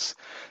settings.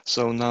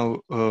 So now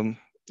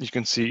you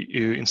can see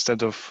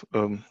instead of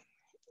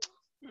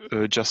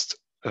just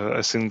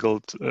a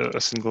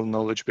single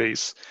knowledge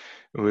base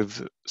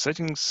with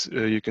settings,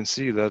 you can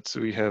see that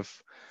we have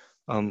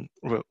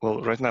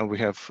well, right now we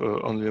have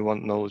only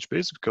one knowledge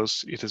base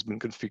because it has been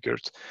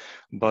configured,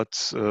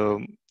 but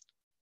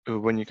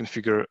when you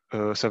configure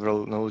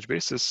several knowledge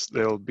bases,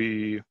 they'll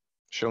be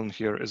shown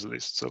here as a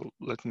list. So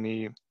let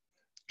me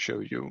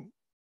show you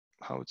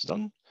how it's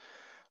done.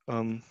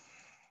 I'm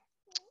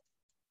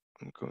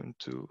going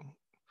to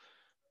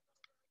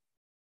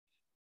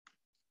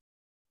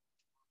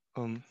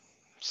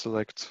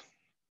select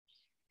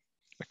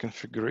a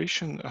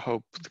configuration. I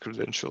hope the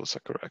credentials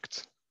are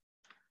correct.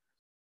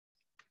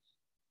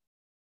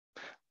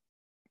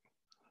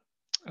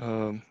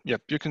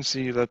 Yep, you can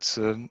see that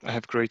I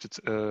have created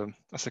a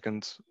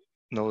second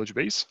knowledge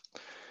base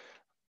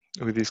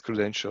with these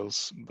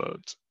credentials,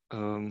 but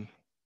you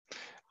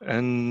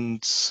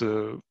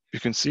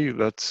can see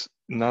that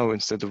now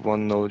instead of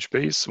one knowledge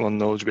base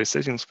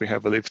settings, we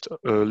have a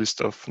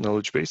list of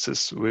knowledge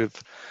bases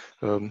with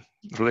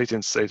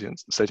related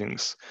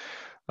settings.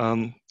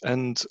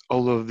 And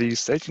all of these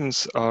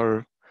settings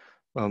are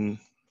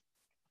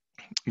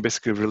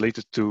basically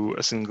related to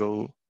a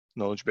single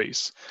knowledge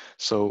base.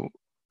 So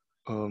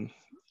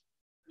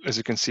as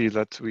you can see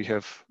that we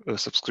have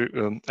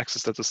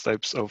access status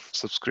types of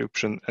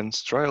subscription and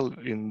trial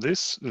in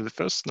the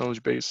first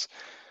knowledge base,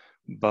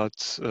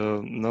 but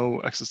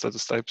no access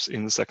status types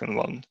in the second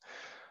one.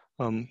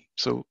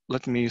 So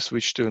let me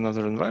switch to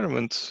another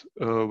environment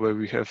where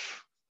we have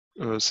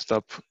set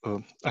up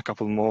a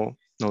couple more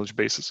knowledge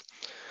bases.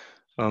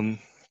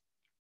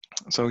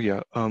 So yeah,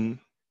 now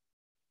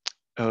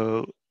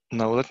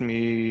let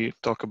me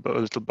talk a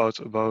little about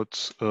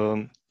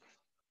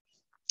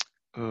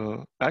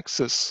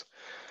access.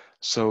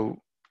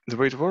 So the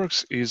way it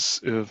works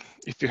is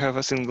if you have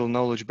a single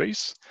knowledge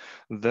base,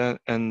 then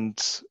and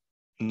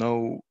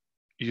no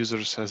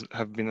users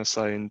have been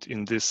assigned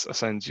in this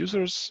assigned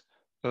users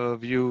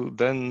view,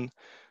 then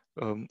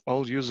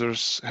all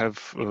users have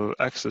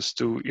access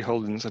to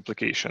eHoldings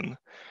application.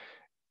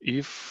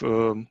 If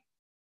one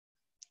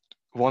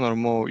or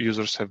more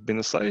users have been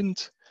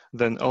assigned,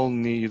 then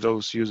only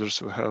those users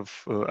who have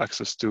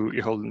access to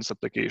eHoldings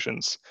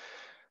applications.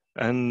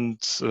 And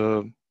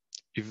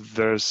if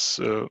there's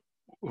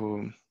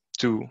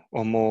two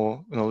or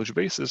more knowledge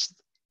bases,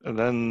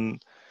 then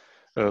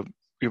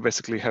you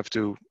basically have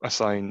to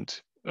assign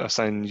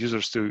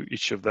users to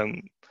each of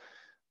them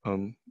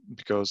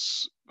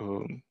because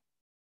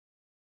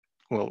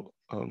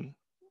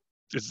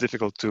it's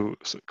difficult to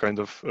kind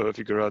of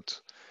figure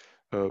out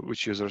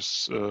which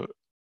users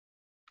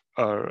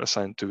are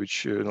assigned to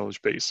which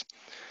knowledge base.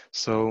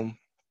 So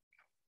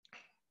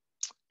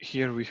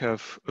here we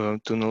have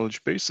two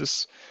knowledge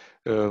bases.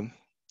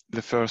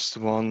 The first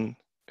one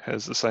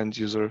has assigned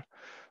user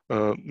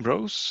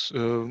rows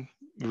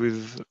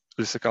with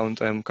this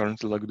account I'm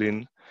currently logged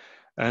in,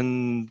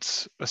 and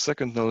a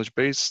second knowledge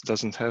base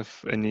doesn't have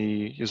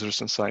any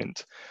users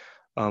assigned.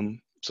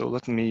 So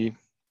let me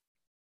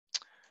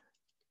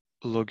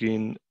log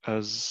in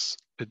as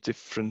a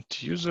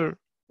different user.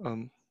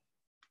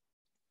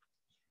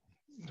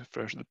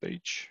 Refresh the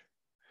page.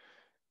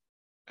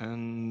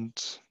 And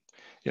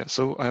yeah,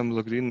 so I'm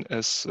logged in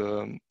as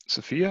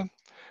Sophia.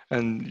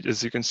 And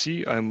as you can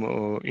see, I'm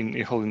in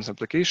eHoldings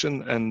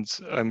application, and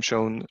I'm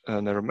shown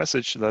an error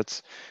message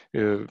that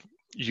you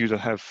don't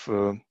have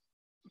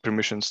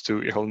permissions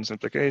to eHoldings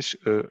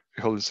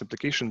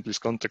application. Please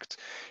contact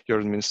your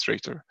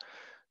administrator.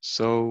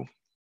 So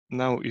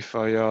now if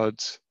I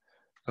add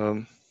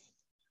let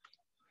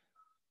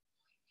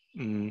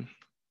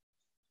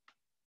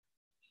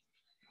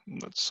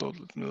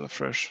me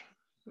refresh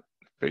the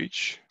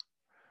page.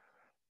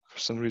 For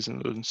some reason,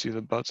 I didn't see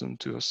the button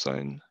to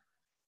assign.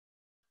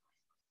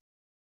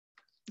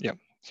 Yeah,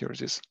 here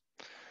it is.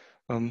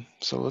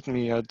 So let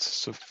me add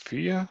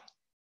Sophia.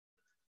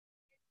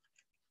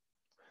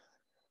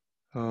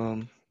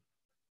 And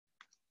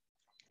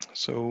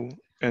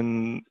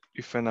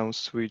if I now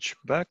switch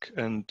back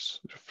and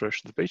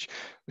refresh the page,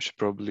 I should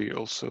probably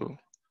also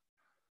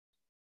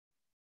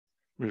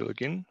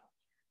relog in.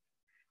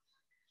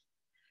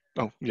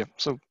 Oh, yeah,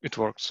 so it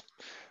works.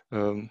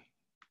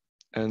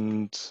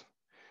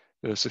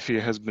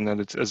 Sophia has been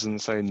added as an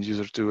assigned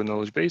user to a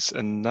knowledge base,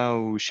 and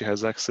now she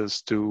has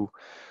access to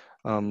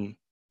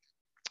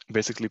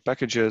basically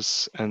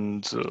packages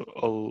and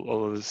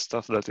all of the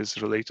stuff that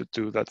is related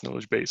to that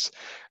knowledge base.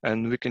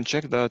 And we can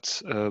check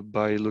that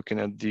by looking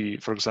at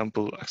for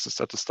example, access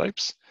status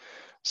types.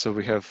 So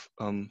we have,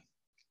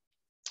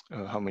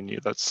 how many?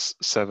 That's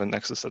 7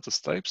 access status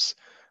types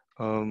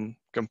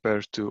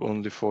compared to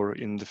only 4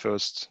 in the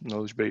first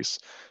knowledge base.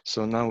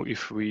 So now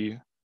if we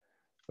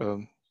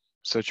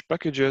search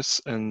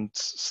packages and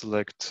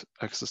select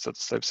access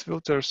status types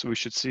filters, we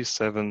should see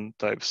 7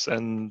 types.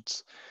 And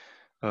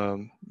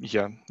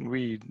yeah,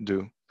 we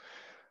do.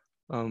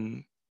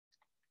 I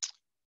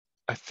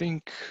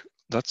think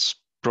that's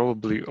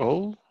probably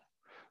all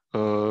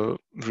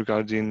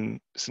regarding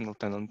single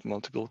tenant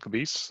multiple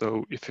KBs.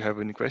 So if you have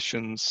any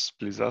questions,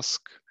 please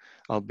ask.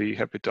 I'll be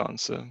happy to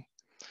answer.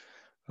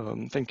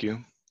 Thank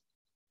you.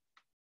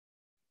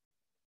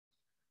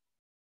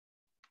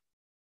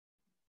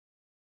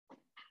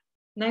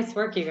 Nice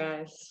work, you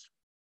guys.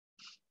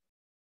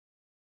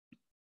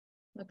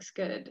 Looks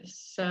good.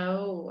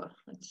 So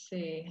let's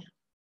see.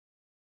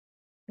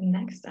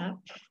 Next up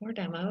for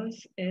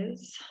demos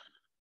is,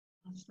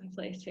 lost my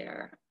place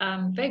here,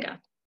 Vega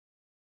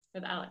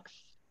with Alex.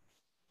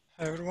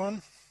 Hi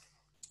everyone.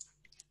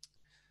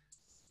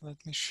 Let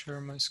me share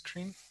my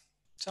screen.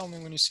 Tell me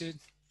when you see it.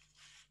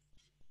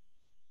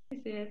 I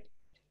see it.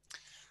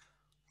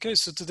 Okay,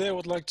 so today I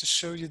would like to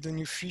show you the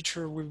new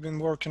feature we've been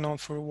working on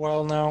for a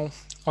while now,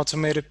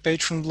 automated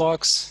patron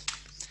blocks.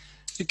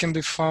 It can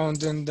be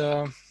found in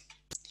the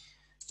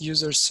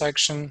user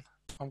section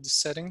of the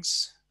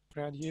settings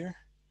right here.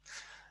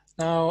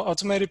 Now,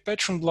 automated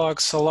patron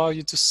blocks allow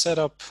you to set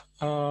up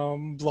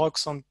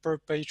blocks on per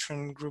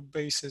patron group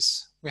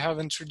basis. We have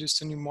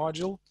introduced a new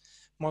module,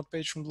 mod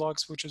patron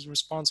blocks, which is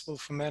responsible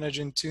for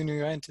managing 2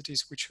 new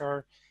entities which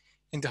are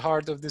in the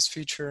heart of this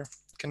feature: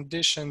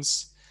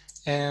 conditions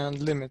and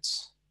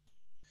limits.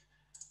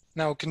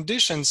 Now,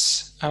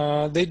 conditions,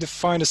 they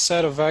define a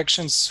set of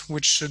actions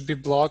which should be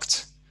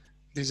blocked.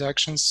 These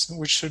actions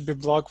which should be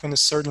blocked when a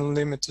certain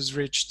limit is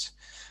reached.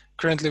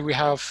 Currently, we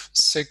have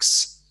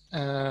 6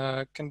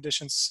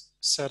 conditions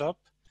set up.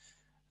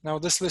 Now,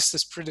 this list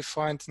is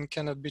predefined and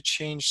cannot be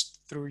changed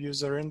through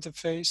user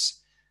interface.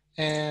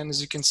 And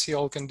as you can see,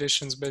 all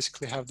conditions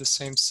basically have the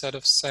same set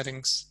of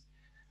settings.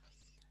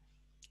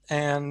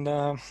 And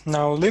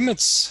now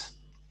limits.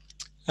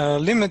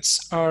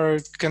 Limits are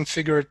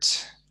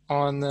configured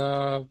on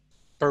a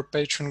per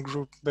patron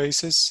group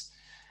basis,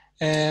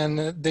 and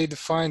they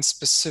define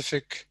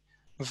specific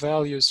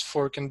values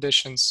for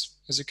conditions.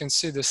 As you can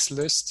see, this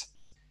list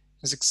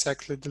is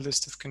exactly the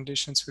list of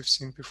conditions we've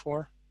seen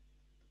before.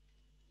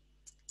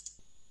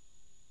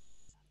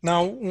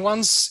 Now,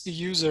 once a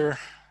user,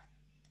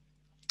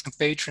 a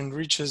patron,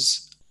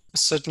 reaches a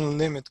certain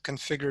limit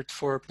configured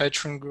for a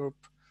patron group,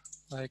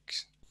 like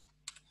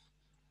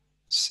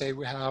say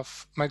we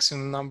have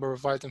maximum number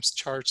of items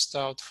charged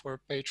out for a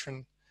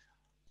patron,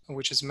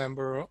 which is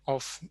member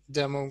of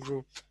demo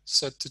group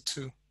set to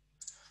 2.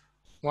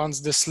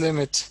 Once this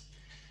limit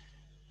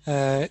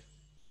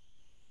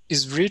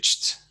is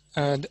reached,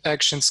 the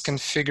actions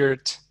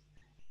configured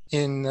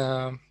in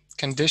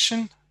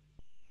condition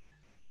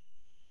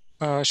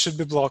should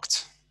be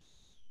blocked.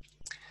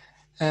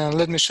 And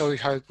let me show you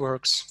how it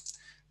works.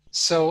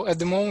 So at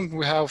the moment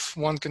we have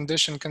 1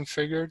 condition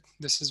configured.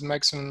 This is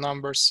maximum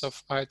numbers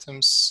of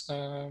items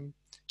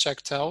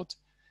checked out.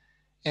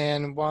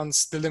 And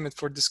once the limit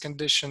for this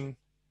condition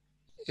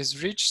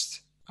is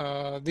reached,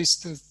 these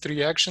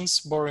 3 actions,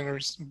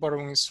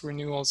 borrowings,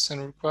 renewals,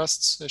 and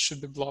requests,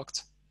 should be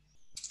blocked.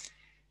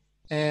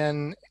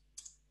 And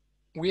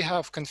we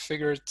have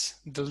configured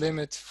the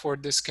limit for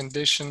this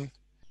condition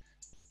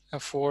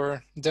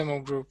for demo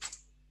group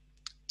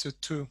to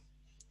 2.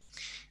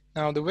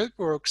 Now the way it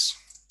works,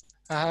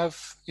 I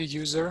have a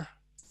user,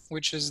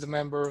 which is the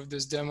member of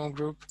this demo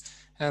group,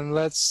 and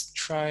let's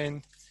try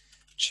and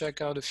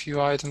check out a few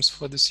items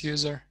for this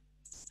user.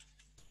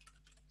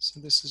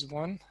 So this is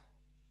 1,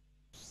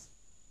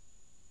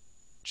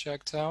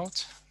 checked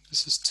out.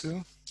 This is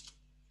 2.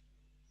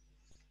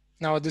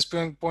 Now at this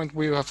point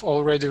we have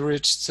already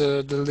reached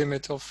the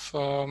limit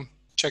of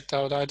checked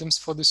out items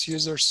for this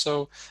user,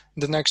 so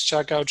the next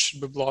checkout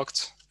should be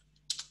blocked.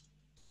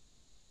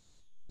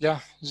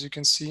 Yeah, as you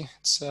can see, it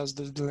says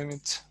that the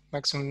limit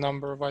maximum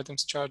number of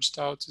items charged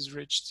out is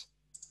reached.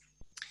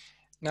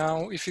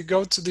 Now, if you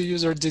go to the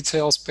user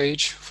details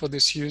page for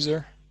this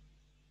user,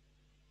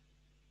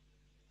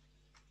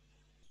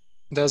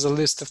 there's a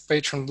list of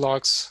patron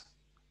blocks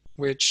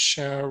which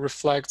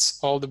reflects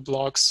all the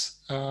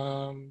blocks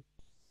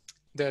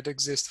that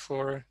exist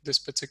for this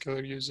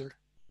particular user.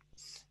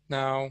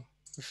 Now,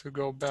 if we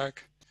go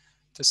back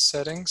to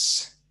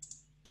settings,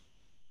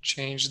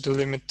 change the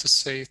limit to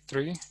say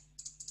 3.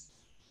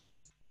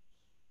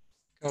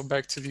 Go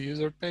back to the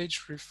user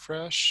page,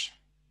 refresh.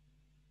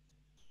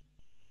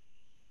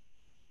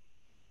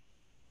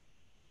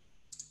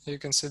 You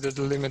can see that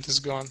the limit is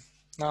gone.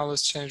 Now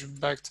let's change it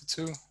back to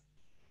 2.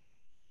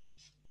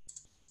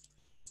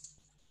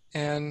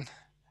 And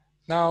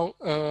now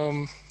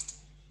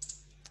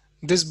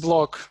this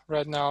block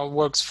right now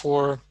works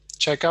for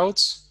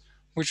checkouts,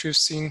 which we've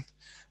seen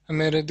a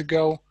minute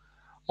ago.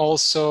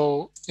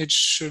 Also, it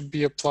should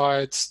be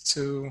applied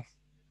to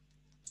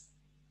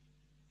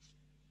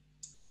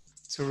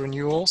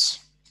renewals.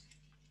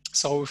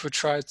 So if we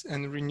try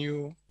and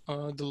renew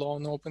the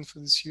loan open for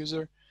this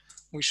user,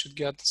 we should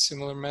get a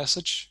similar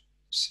message.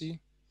 See,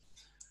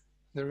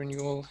 the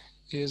renewal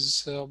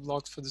is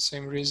blocked for the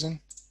same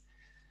reason.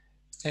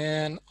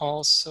 And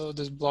also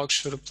this block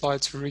should apply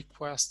to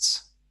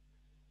requests.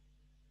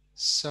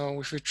 So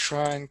if we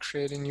try and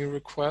create a new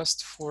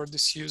request for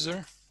this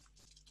user,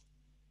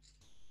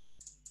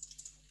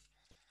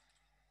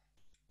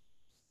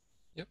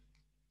 yep.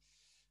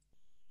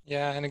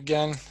 Yeah, and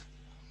again,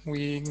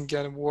 we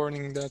get a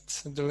warning that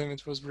the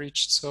limit was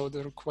reached, so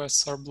the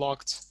requests are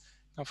blocked.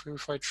 Now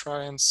if I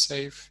try and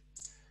save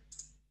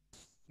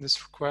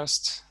this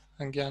request,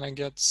 again, I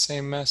get the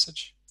same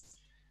message.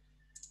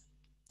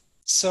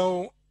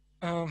 So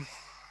the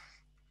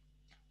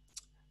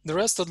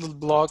rest of the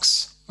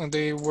blocks,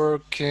 they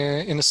work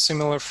in a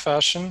similar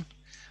fashion.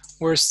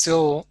 We're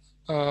still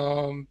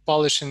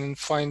polishing and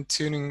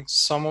fine-tuning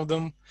some of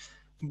them,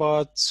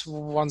 but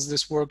once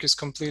this work is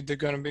complete, they're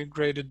going to be a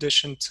great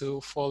addition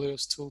to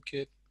Folio's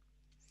toolkit.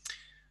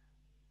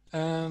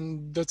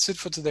 And that's it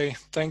for today.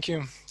 Thank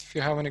you. If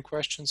you have any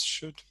questions,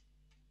 shoot.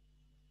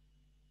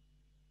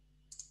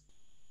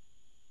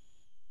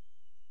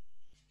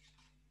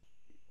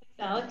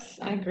 Alex,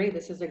 I agree.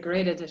 This is a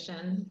great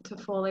addition to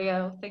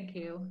Folio. Thank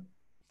you.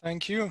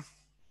 Thank you.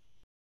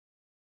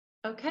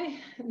 Okay,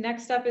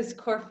 next up is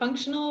core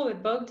functional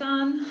with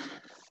Bogdan.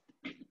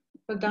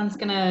 Bogdan's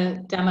going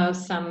to demo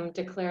some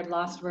declared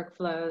lost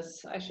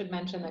workflows. I should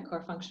mention that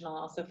core functional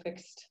also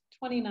fixed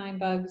 29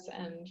 bugs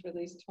and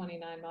released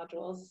 29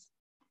 modules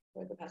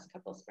for the past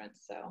couple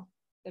sprints, so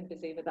been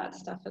busy with that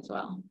stuff as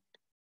well.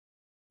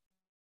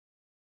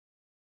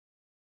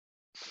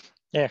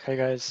 Yeah, hi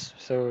guys.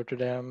 So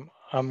today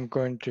I'm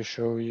going to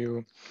show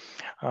you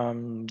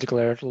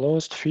declared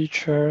lost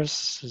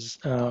features.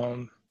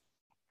 We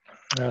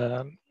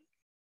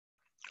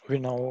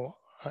now,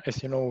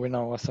 as you know, we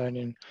now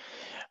assigning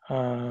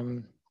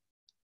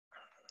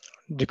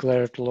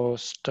declared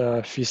lost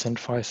fees and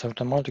fines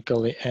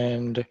automatically,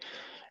 and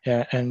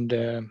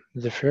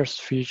the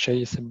first feature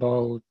is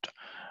about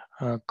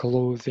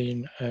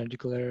closing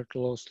declared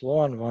lost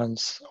loan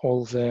once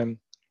all the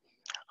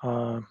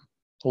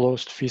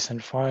lost fees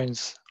and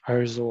fines are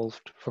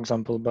resolved, for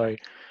example, by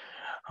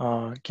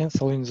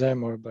canceling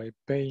them or by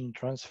paying,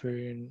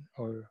 transferring,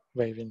 or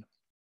waiving.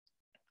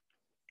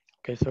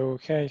 Okay, so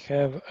here I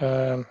have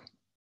a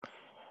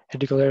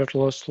declared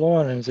lost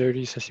loan, and there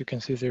is, as you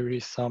can see, there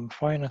is some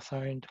fine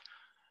assigned.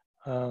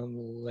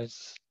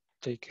 Let's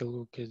take a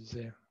look at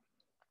the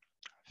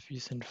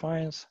fees and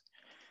fines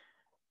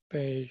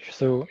page.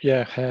 So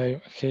yeah,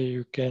 here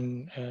you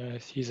can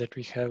see that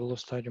we have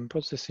lost item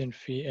processing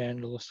fee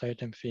and lost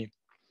item fee.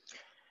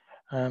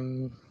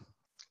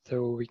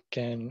 So we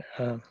can,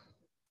 for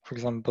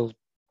example,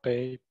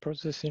 pay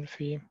processing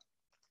fee,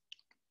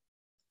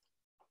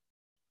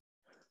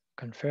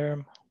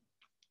 confirm,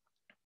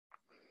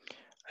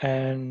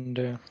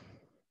 and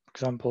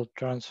example,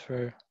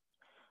 transfer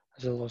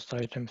the lost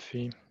item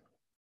fee,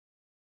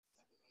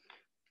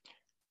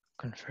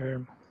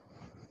 confirm.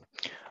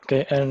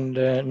 Okay, and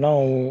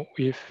now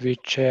if we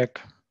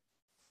check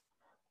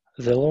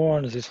the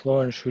loan, this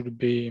loan should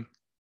be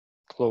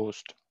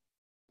closed.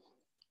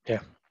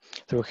 Yeah,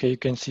 so here you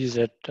can see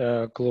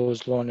that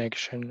closed loan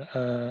action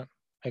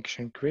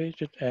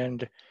created,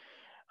 and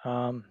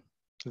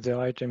the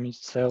item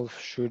itself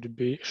should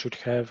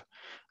have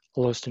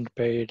lost and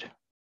paid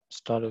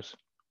status.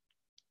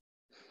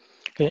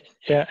 Okay,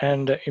 yeah,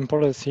 and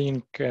important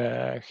thing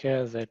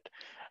here that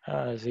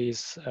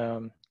this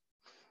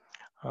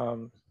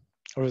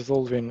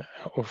resolving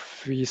of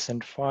fees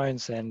and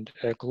fines and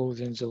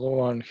closing the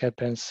loan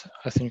happens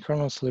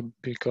asynchronously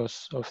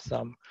because of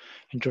some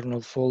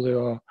internal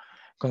folio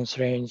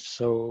constraints.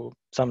 So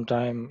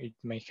sometime it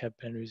may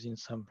happen within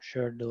some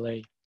shared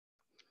delay.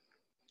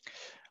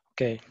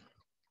 Okay.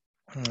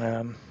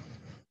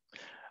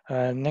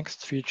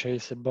 Next feature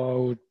is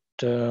about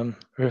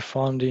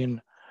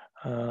refunding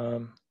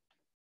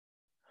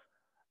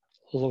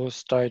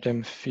lost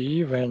item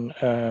fee when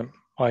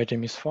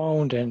item is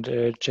found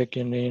and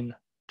checking in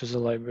to the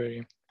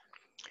library.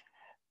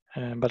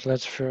 But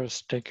let's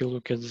first take a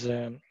look at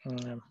the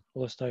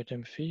lost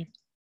item fee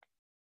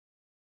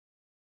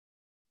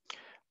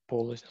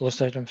policy.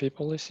 Lost item fee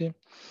policy.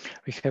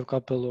 We have a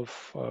couple of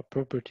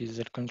properties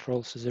that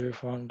controls the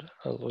refund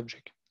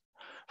logic.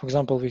 For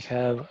example, we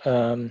have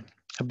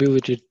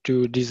ability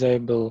to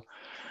disable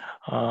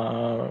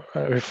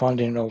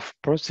refunding of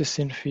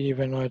processing fee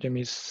when item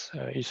is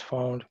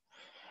found.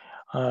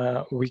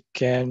 We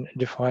can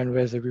define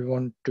whether we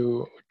want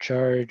to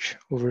charge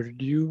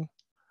overdue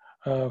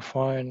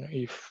fine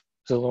if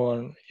the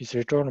loan is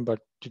returned but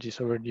it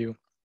is overdue.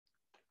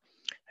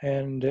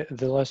 And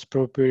the last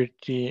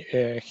property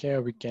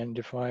here, we can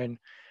define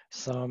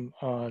some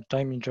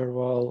time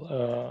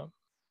interval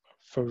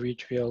for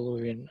which we are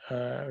allowing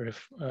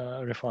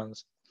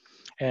refunds.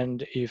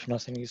 And if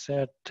nothing is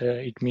set,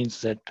 it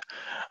means that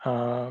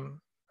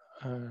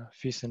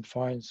fees and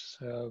fines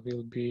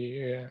will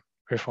be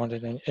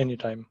refunded at any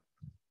time.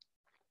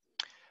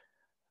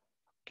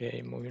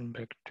 Okay, moving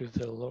back to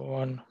the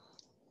loan.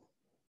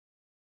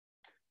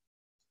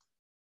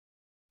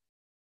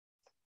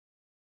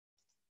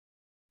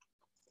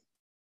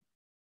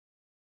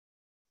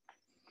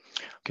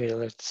 Okay,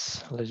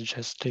 let's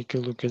just take a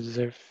look at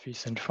the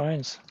fees and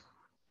fines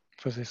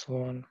for this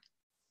loan.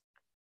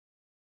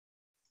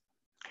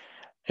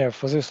 Yeah,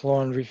 for this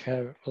loan, we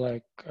have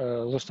like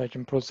lost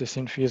item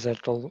processing fees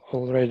that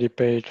already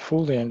paid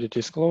fully and it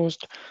is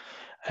closed.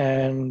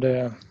 And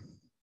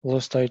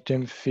lost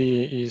item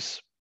fee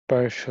is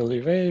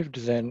partially waived,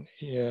 then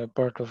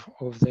part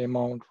of the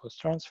amount was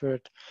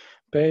transferred,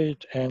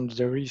 paid, and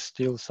there is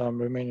still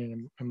some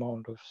remaining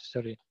amount of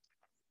 30.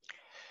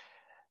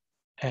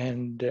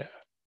 And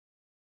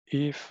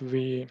if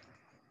we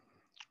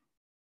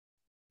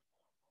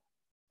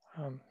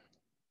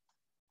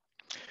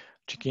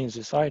check in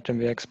this item,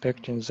 we're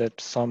expecting that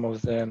some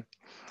of the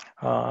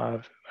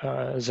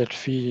that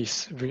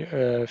fees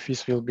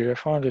will be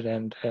refunded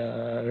and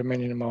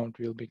remaining amount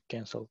will be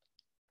cancelled.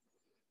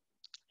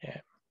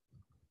 Yeah.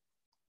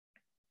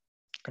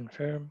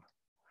 Confirm.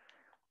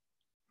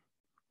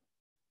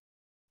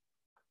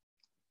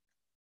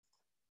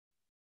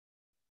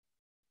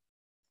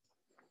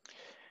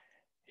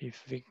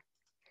 If we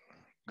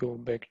go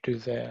back to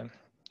the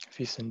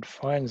fees and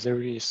fines,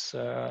 there is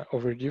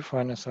overdue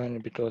fine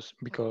assignment because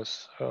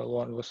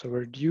loan was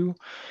overdue,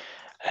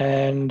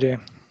 and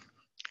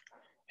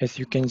as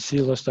you can see,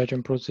 lost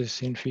item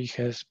processing fee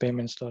has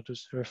payment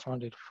status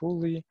refunded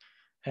fully,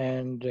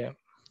 and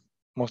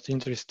most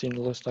interesting,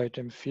 lost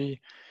item fee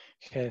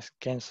has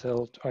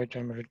cancelled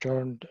item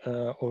returned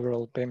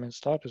overall payment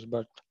status.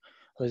 But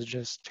let's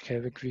just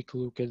have a quick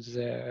look at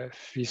the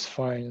fees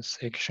fines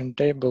action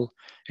table.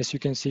 As you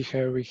can see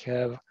here, we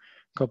have a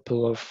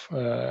couple of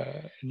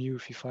new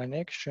fee fine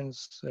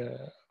actions.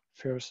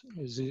 First,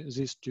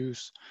 these two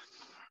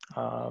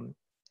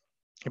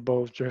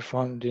about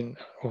refunding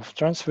of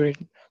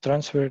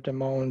transferred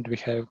amount. We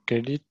have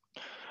credit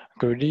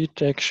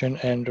action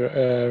and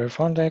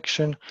refund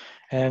action,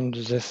 and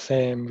the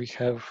same we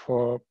have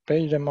for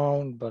paid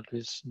amount, but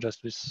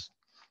just with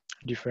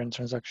different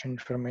transaction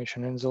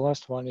information. And the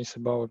last one is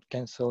about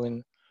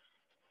canceling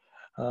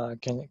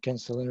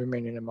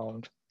remaining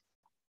amount.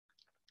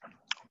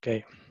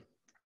 Okay.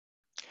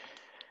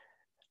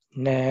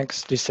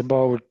 Next is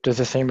about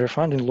the same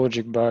refunding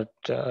logic, but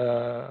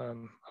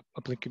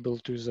applicable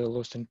to the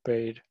lost and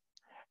paid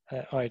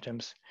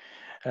items.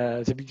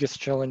 The biggest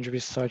challenge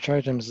with such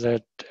items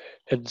that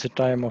at the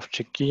time of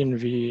check-in,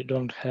 we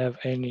don't have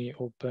any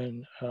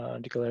open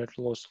declared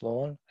lost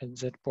loan at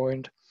that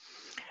point.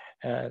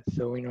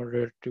 So in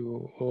order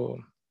to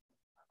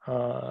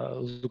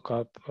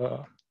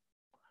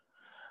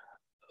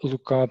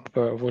look up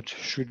what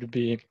should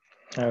be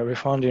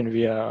refunded,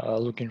 we are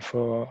looking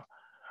for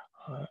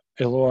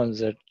a loan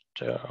that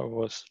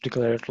was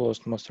declared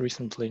lost most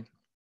recently.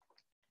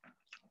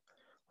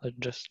 Let's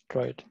just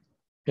try it.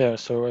 Yeah,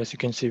 so as you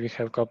can see, we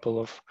have a couple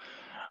of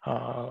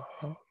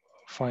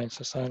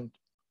fines assigned.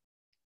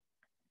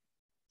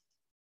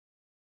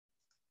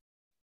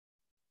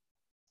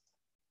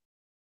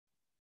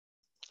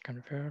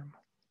 Confirm.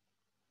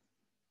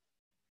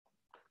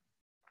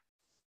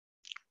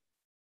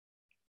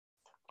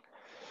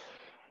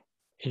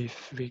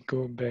 If we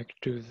go back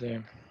to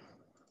the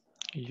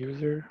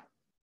user,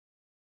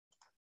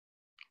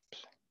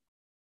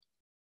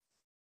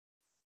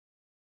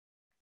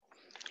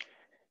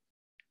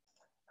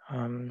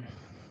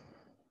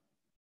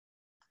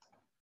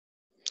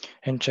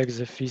 and check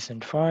the fees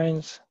and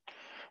fines,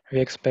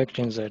 we're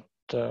expecting that,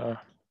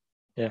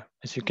 yeah,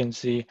 as you can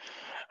see,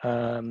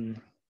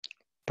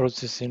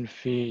 processing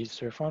fee is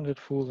refunded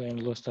fully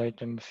and lost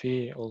item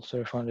fee also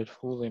refunded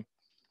fully.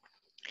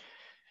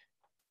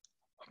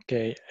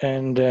 Okay,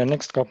 and the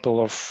next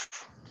couple of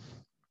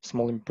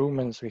small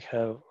improvements we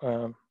have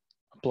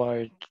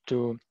applied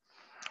to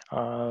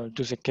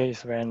the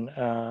case when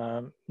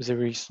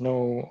there is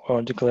no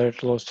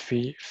declared lost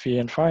fee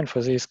and fine.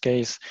 For this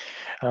case,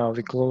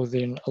 we close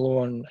in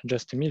loan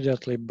just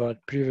immediately,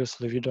 but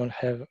previously we don't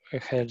have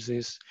had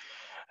this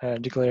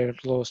declared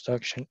lost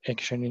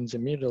action in the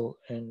middle,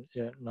 and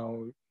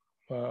now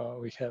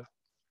we have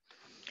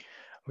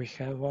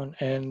one.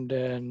 And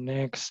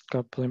next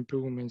couple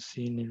improvements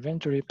in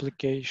inventory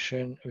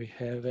application, we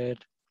have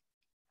it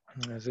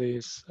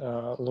this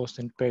lost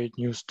and paid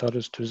new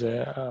status to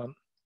the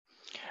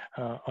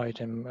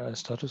item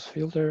status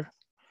filter.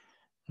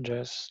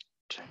 Just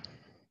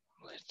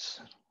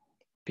let's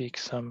pick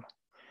some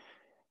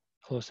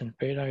lost and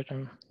paid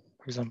item,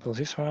 for example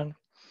this one.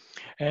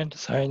 And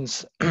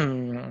since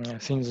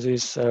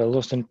these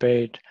lost and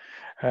paid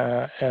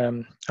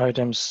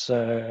items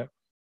are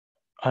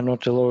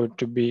not allowed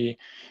to be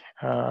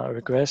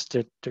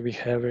requested, we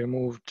have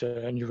removed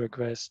a new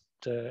request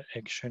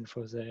action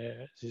for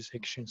this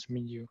actions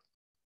menu.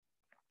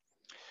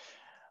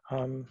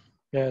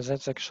 Yeah,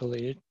 that's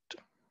actually it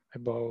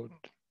about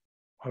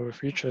our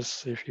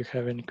features. If you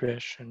have any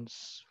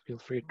questions, feel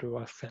free to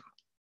ask them.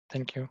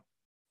 Thank you.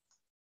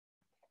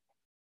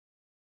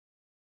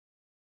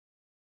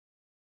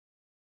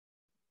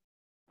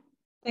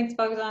 Thanks,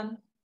 Bogdan.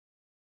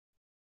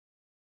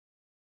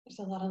 There's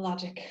a lot of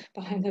logic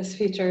behind those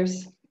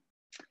features.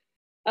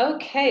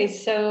 Okay,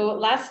 so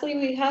lastly,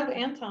 we have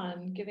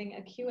Anton giving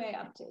a QA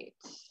update.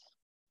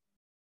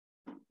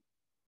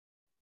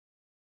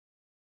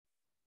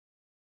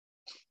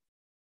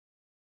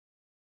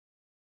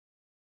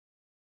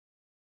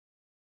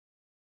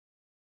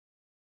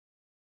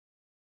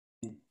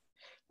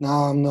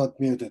 Now I'm not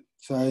muted,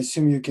 so I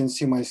assume you can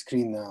see my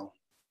screen now.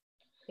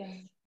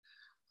 Yes.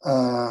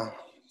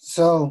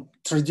 So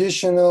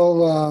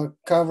traditional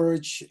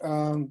coverage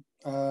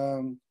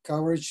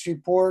coverage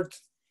report,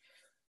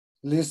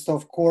 list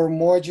of core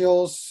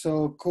modules.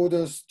 So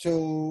kudos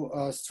to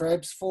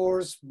Stripes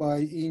Force by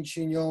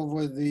inching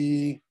over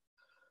the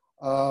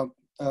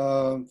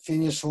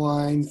finish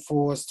line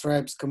for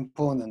Stripes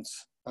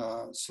components.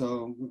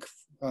 So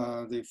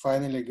they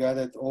finally got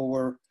it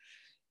over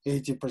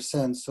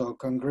 80%, so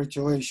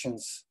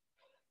congratulations.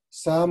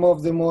 Some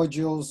of the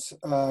modules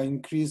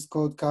increased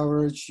code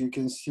coverage. You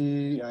can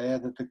see I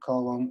added a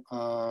column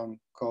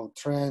called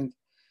trend,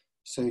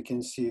 so you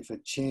can see if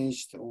it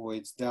changed or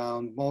it's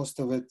down. Most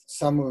of it,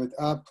 some of it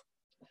up.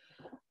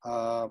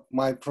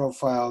 My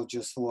profile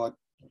just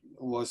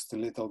lost a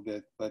little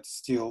bit, but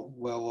still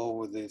well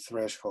over the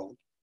threshold.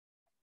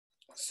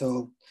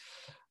 So,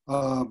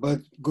 but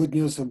good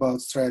news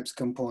about Stripes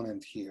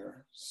component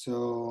here.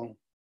 So,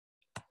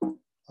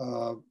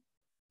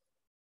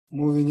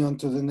 moving on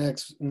to the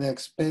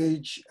next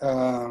page.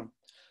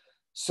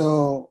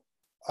 So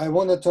I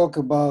want to talk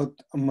about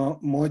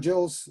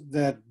modules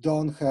that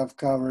don't have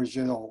coverage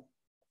at all.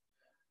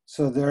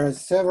 So there are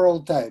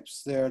several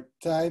types. There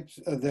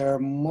are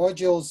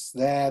modules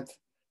that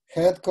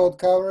had code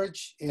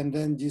coverage and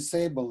then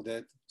disabled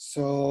it.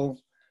 So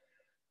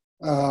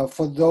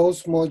for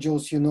those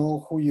modules, you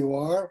know who you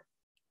are.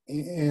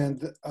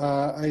 And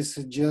I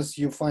suggest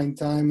you find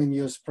time in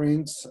your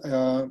sprints,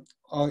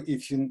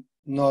 if you're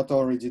not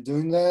already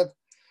doing that,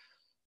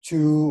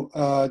 to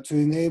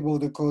enable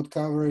the code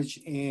coverage,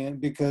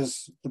 and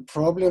because the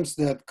problems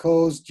that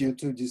caused you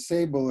to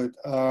disable it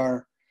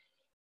are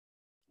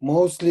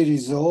mostly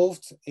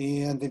resolved.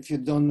 And if you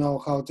don't know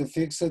how to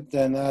fix it,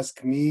 then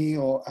ask me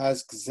or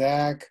ask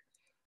Zach,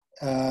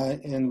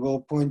 and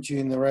we'll point you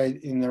in the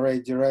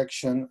right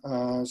direction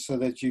so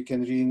that you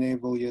can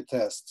re-enable your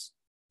tests.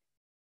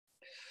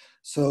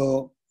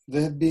 So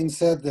that being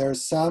said, there are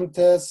some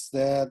tests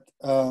that,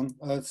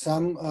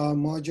 some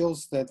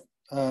modules that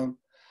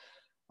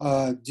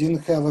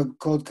didn't have a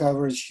code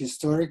coverage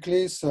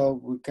historically, so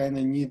we kind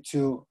of need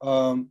to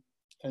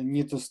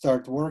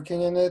start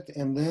working on it.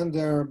 And then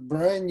there are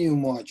brand new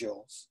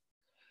modules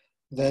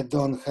that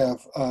don't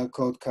have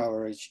code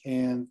coverage,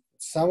 and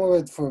some of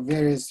it for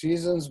various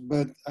reasons,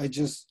 but I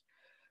just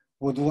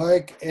would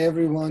like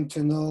everyone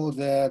to know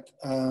that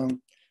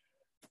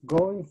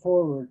going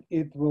forward,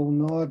 it will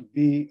not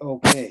be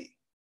okay.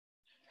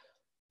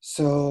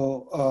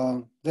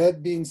 So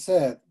that being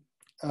said,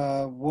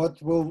 what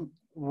we're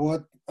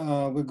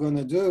going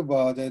to do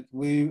about it,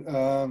 we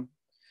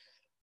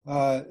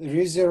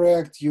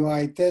resurrect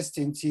UI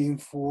testing team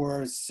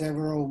for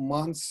several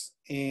months,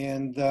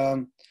 and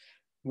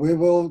we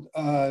will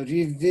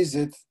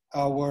revisit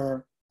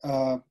our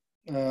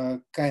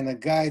kind of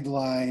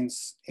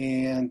guidelines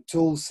and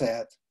tool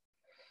set,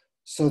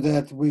 so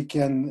that we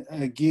can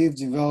give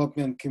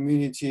development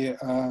community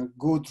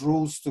good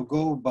rules to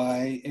go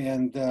by,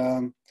 and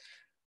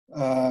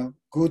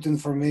good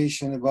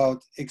information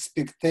about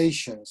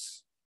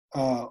expectations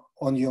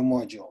on your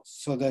modules,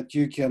 so that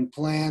you can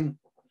plan.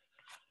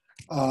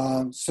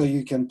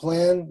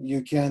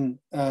 You can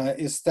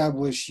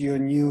establish your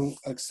new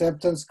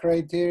acceptance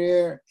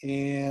criteria,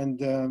 and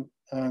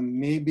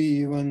maybe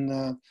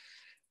even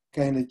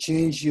kind of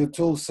change your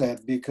tool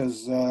set,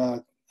 because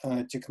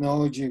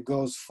technology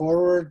goes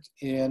forward,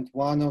 and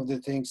one of the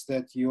things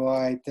that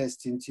UI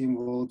testing team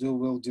will do,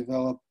 will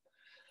develop,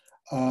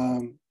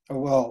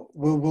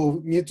 we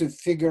will need to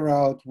figure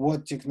out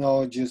what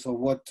technologies or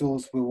what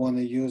tools we want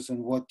to use,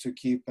 and what to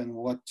keep and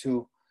what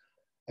to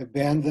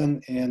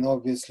abandon. And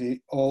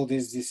obviously all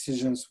these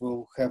decisions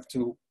will have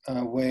to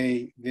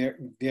weigh very,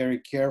 very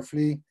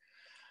carefully,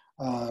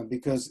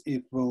 because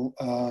it will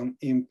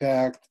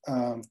impact,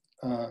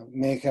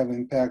 may have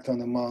impact on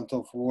the amount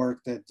of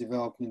work that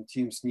development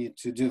teams need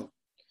to do.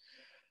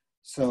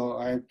 So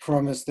I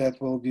promise that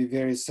we'll be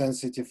very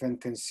sensitive and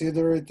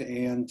considerate,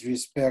 and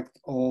respect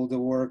all the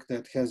work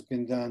that has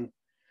been done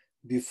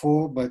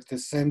before, but at the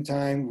same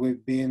time,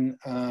 we've been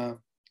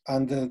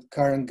under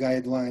current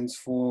guidelines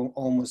for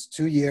almost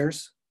 2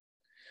 years,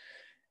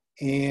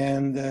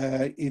 and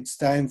it's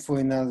time for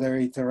another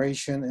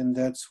iteration, and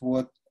that's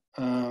what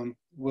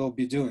we'll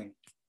be doing.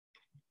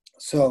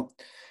 So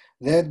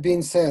that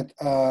being said,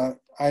 I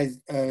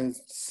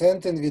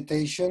sent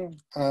invitation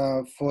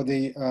for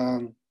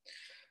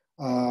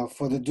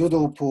the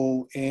doodle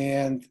pool,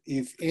 and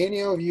if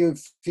any of you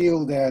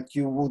feel that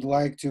you would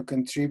like to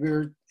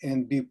contribute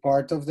and be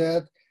part of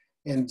that,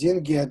 and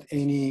didn't get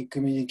any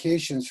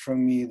communications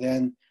from me,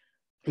 then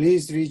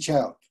please reach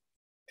out,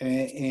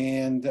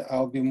 and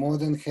I'll be more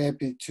than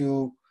happy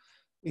to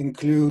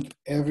include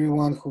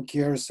everyone who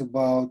cares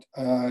about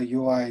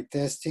UI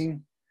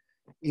testing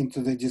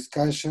into the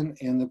discussion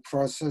and the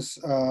process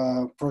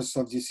of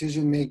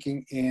decision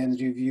making and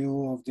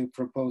review of the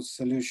proposed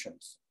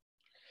solutions.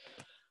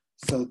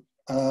 So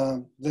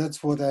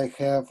that's what I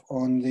have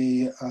on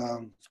the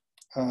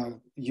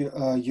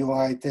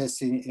UI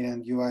testing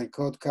and UI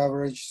code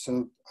coverage.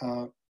 So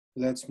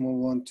let's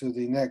move on to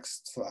the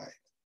next slide.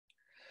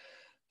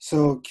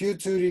 So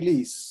Q2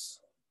 release.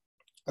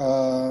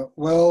 I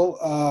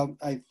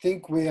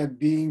think we are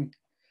being,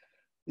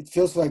 it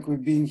feels like we're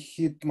being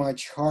hit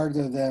much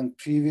harder than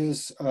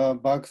previous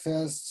bug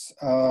fests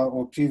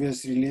or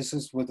previous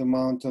releases with the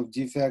amount of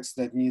defects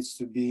that needs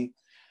to be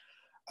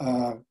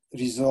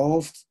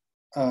resolved.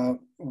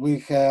 We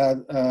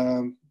had,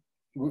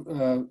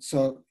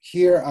 so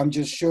here I'm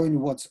just showing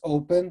what's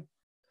open.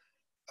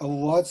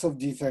 Lots of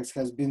defects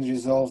has been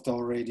resolved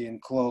already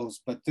and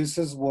closed, but this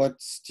is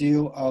what's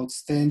still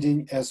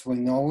outstanding as we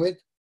know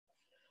it.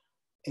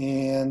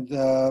 And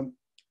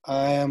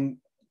I am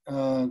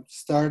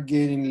start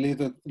getting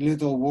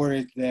little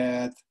worried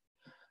that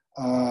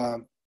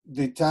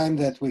the time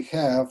that we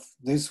have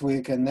this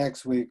week and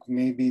next week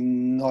may be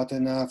not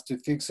enough to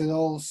fix it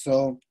all.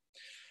 So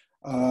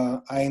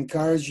I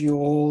encourage you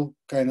all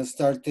kind of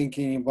start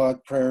thinking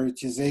about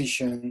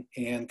prioritization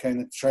and kind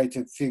of try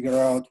to figure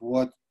out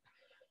what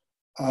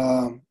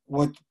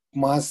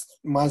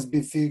must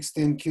be fixed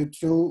in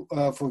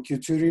Q2 for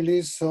Q2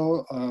 release.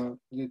 So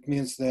it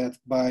means that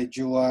by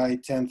July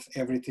 10th,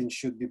 everything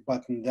should be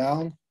buttoned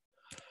down.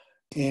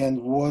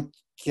 And what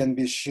can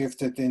be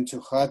shifted into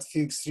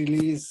hotfix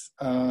release.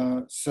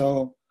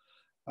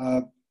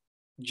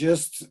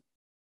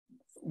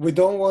 We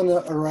don't want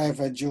to arrive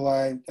at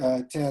July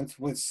 10th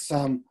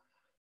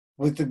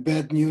with the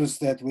bad news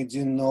that we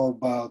didn't know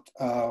about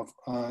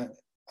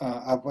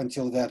up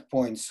until that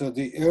point. So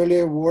the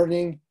earlier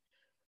warning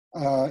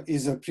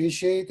is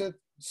appreciated.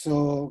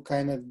 So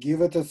kind of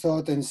give it a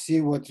thought and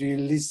see what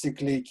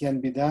realistically can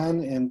be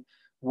done and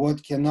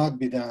what cannot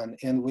be done.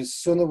 And the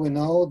sooner we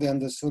know, then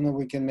the sooner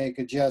we can make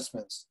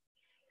adjustments.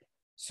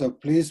 So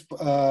please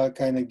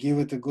kind of give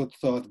it a good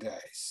thought,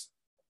 guys.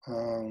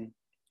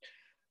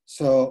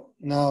 So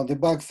now the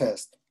bug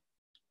fest.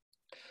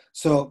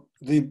 So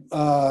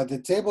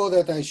the table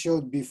that I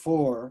showed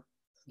before,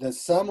 that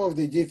some of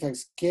the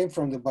defects came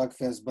from the bug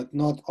fest, but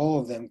not all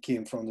of them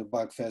came from the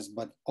bug fest.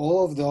 But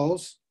all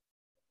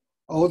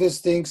these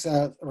things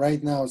are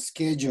right now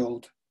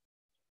scheduled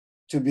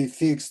to be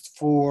fixed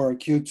for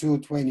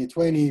Q2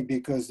 2020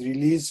 because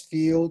release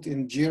field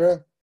in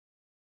Jira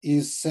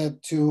is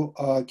set to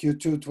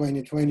Q2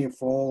 2020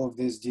 for all of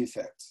these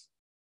defects.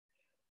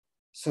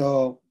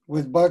 So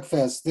with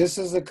Bugfest, this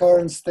is the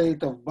current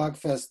state of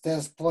Bugfest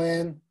test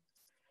plan.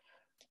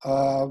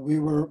 We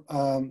were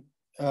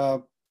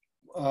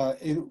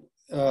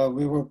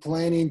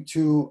planning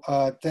to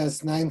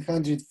test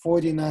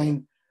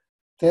 949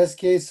 test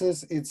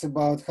cases. It's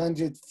about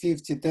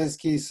 150 test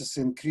cases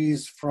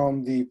increase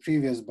from the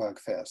previous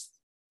Bugfest.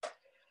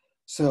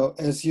 So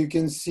as you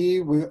can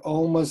see, we're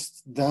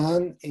almost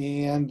done.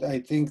 And I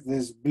think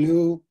this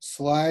blue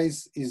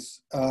slice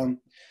is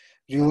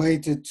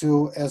related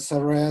to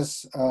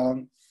SRS,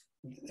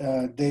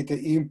 data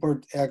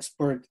import,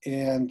 export,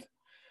 and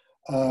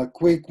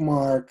quick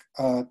mark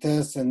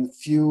tests and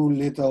few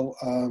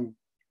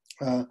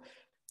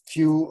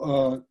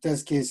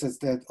test cases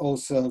that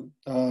also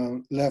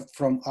left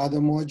from other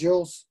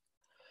modules.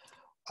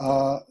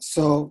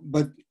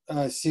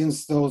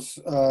 Since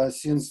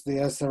the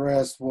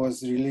SRS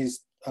was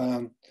released,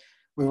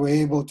 we were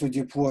able to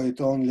deploy it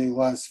only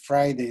last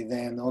Friday,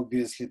 then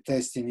obviously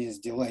testing is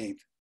delayed.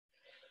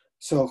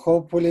 So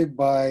hopefully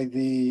by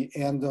the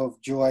end of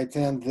July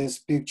 10th, this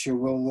picture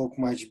will look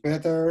much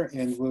better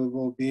and we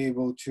will be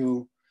able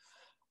to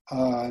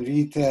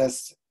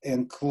retest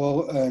and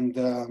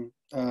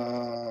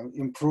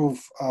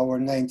improve our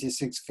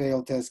 96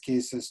 failed test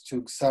cases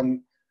to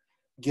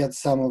get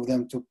some of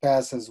them to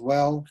pass as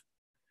well.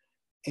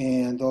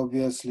 And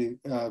obviously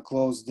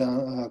close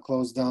down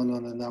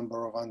on a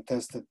number of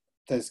untested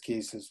test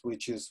cases,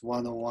 which is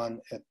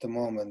 101 at the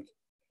moment.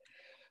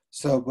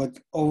 So, but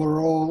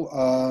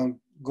overall,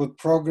 good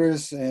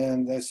progress.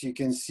 And as you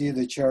can see,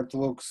 the chart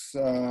looks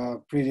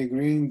pretty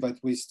green, but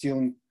we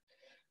still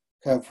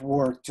have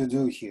work to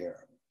do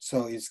here.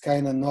 So it's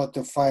kind of not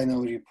a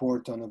final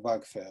report on a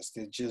Bugfest.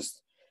 It's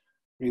just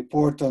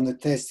report on the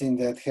testing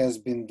that has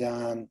been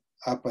done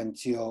up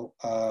until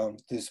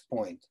this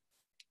point.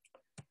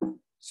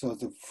 So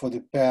for the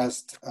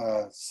past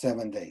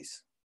 7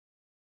 days.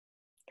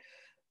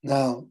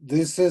 Now,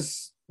 this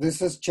is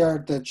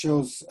chart that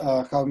shows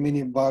how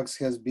many bugs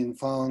has been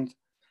found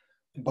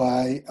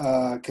by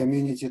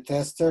community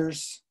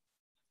testers.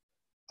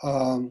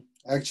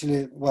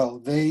 Actually, well,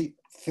 they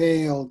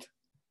failed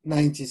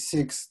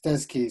 96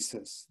 test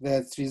cases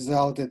that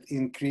resulted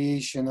in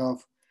creation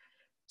of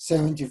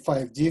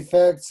 75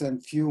 defects,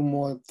 and few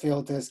more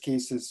failed test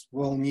cases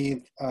will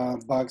need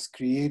bugs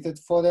created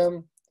for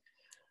them.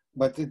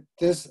 But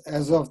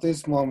as of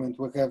this moment,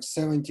 we have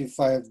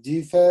 75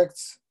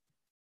 defects,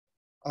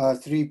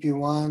 3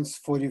 P1s,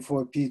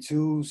 44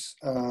 P2s,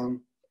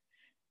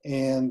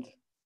 and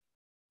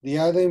the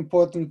other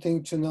important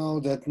thing to know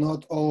that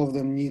not all of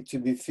them need to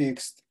be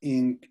fixed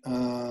in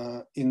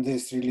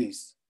this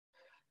release.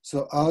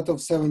 So out of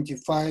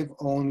 75,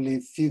 only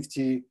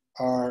 50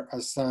 are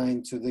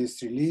assigned to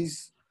this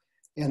release,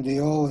 and they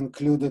all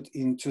included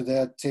into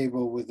that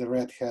table with the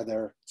red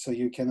header. So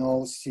you can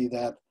all see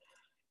that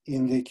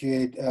in the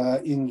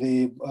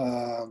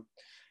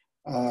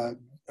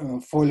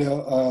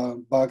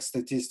FOLIO bug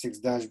statistics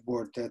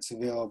dashboard that's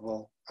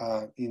available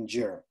in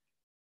Jira.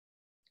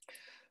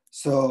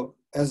 So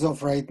as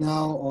of right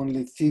now,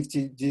 only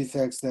 50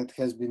 defects that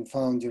has been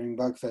found during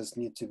Bugfest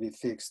need to be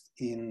fixed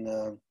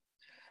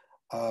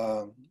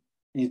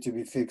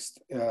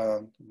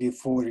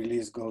before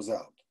release goes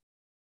out.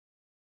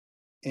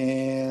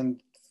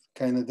 And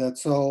kind of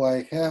that's all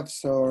I have.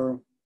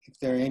 So if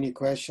there are any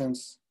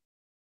questions.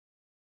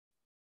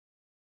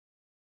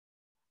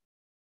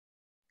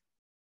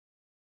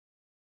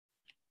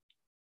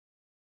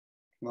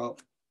 Well,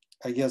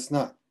 I guess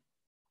not.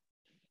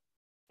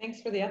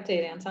 Thanks for the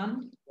update,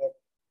 Anton. Yep.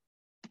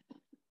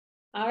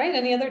 All right,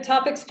 any other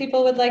topics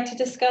people would like to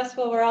discuss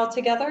while we're all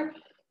together?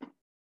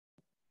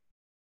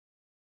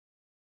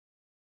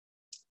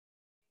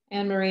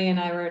 Anne-Marie and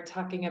I were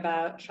talking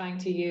about trying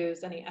to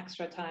use any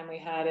extra time we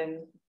had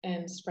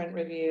in sprint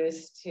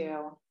reviews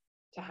to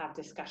have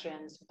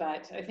discussions,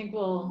 but I think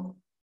we'll,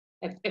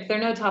 if there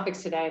are no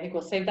topics today, I think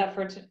we'll save that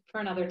for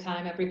another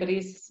time.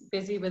 Everybody's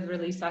busy with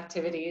release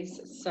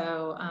activities,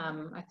 so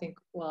I think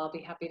we'll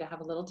be happy to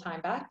have a little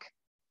time back.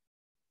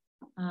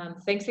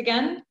 Thanks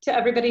again to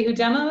everybody who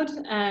demoed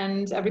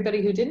and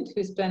everybody who didn't,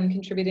 who's been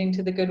contributing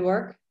to the good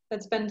work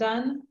that's been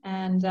done,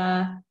 and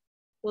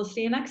we'll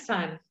see you next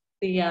time.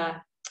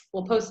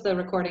 We'll post the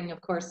recording,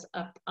 of course,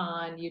 up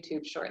on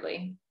YouTube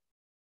shortly.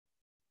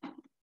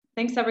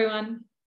 Thanks, everyone.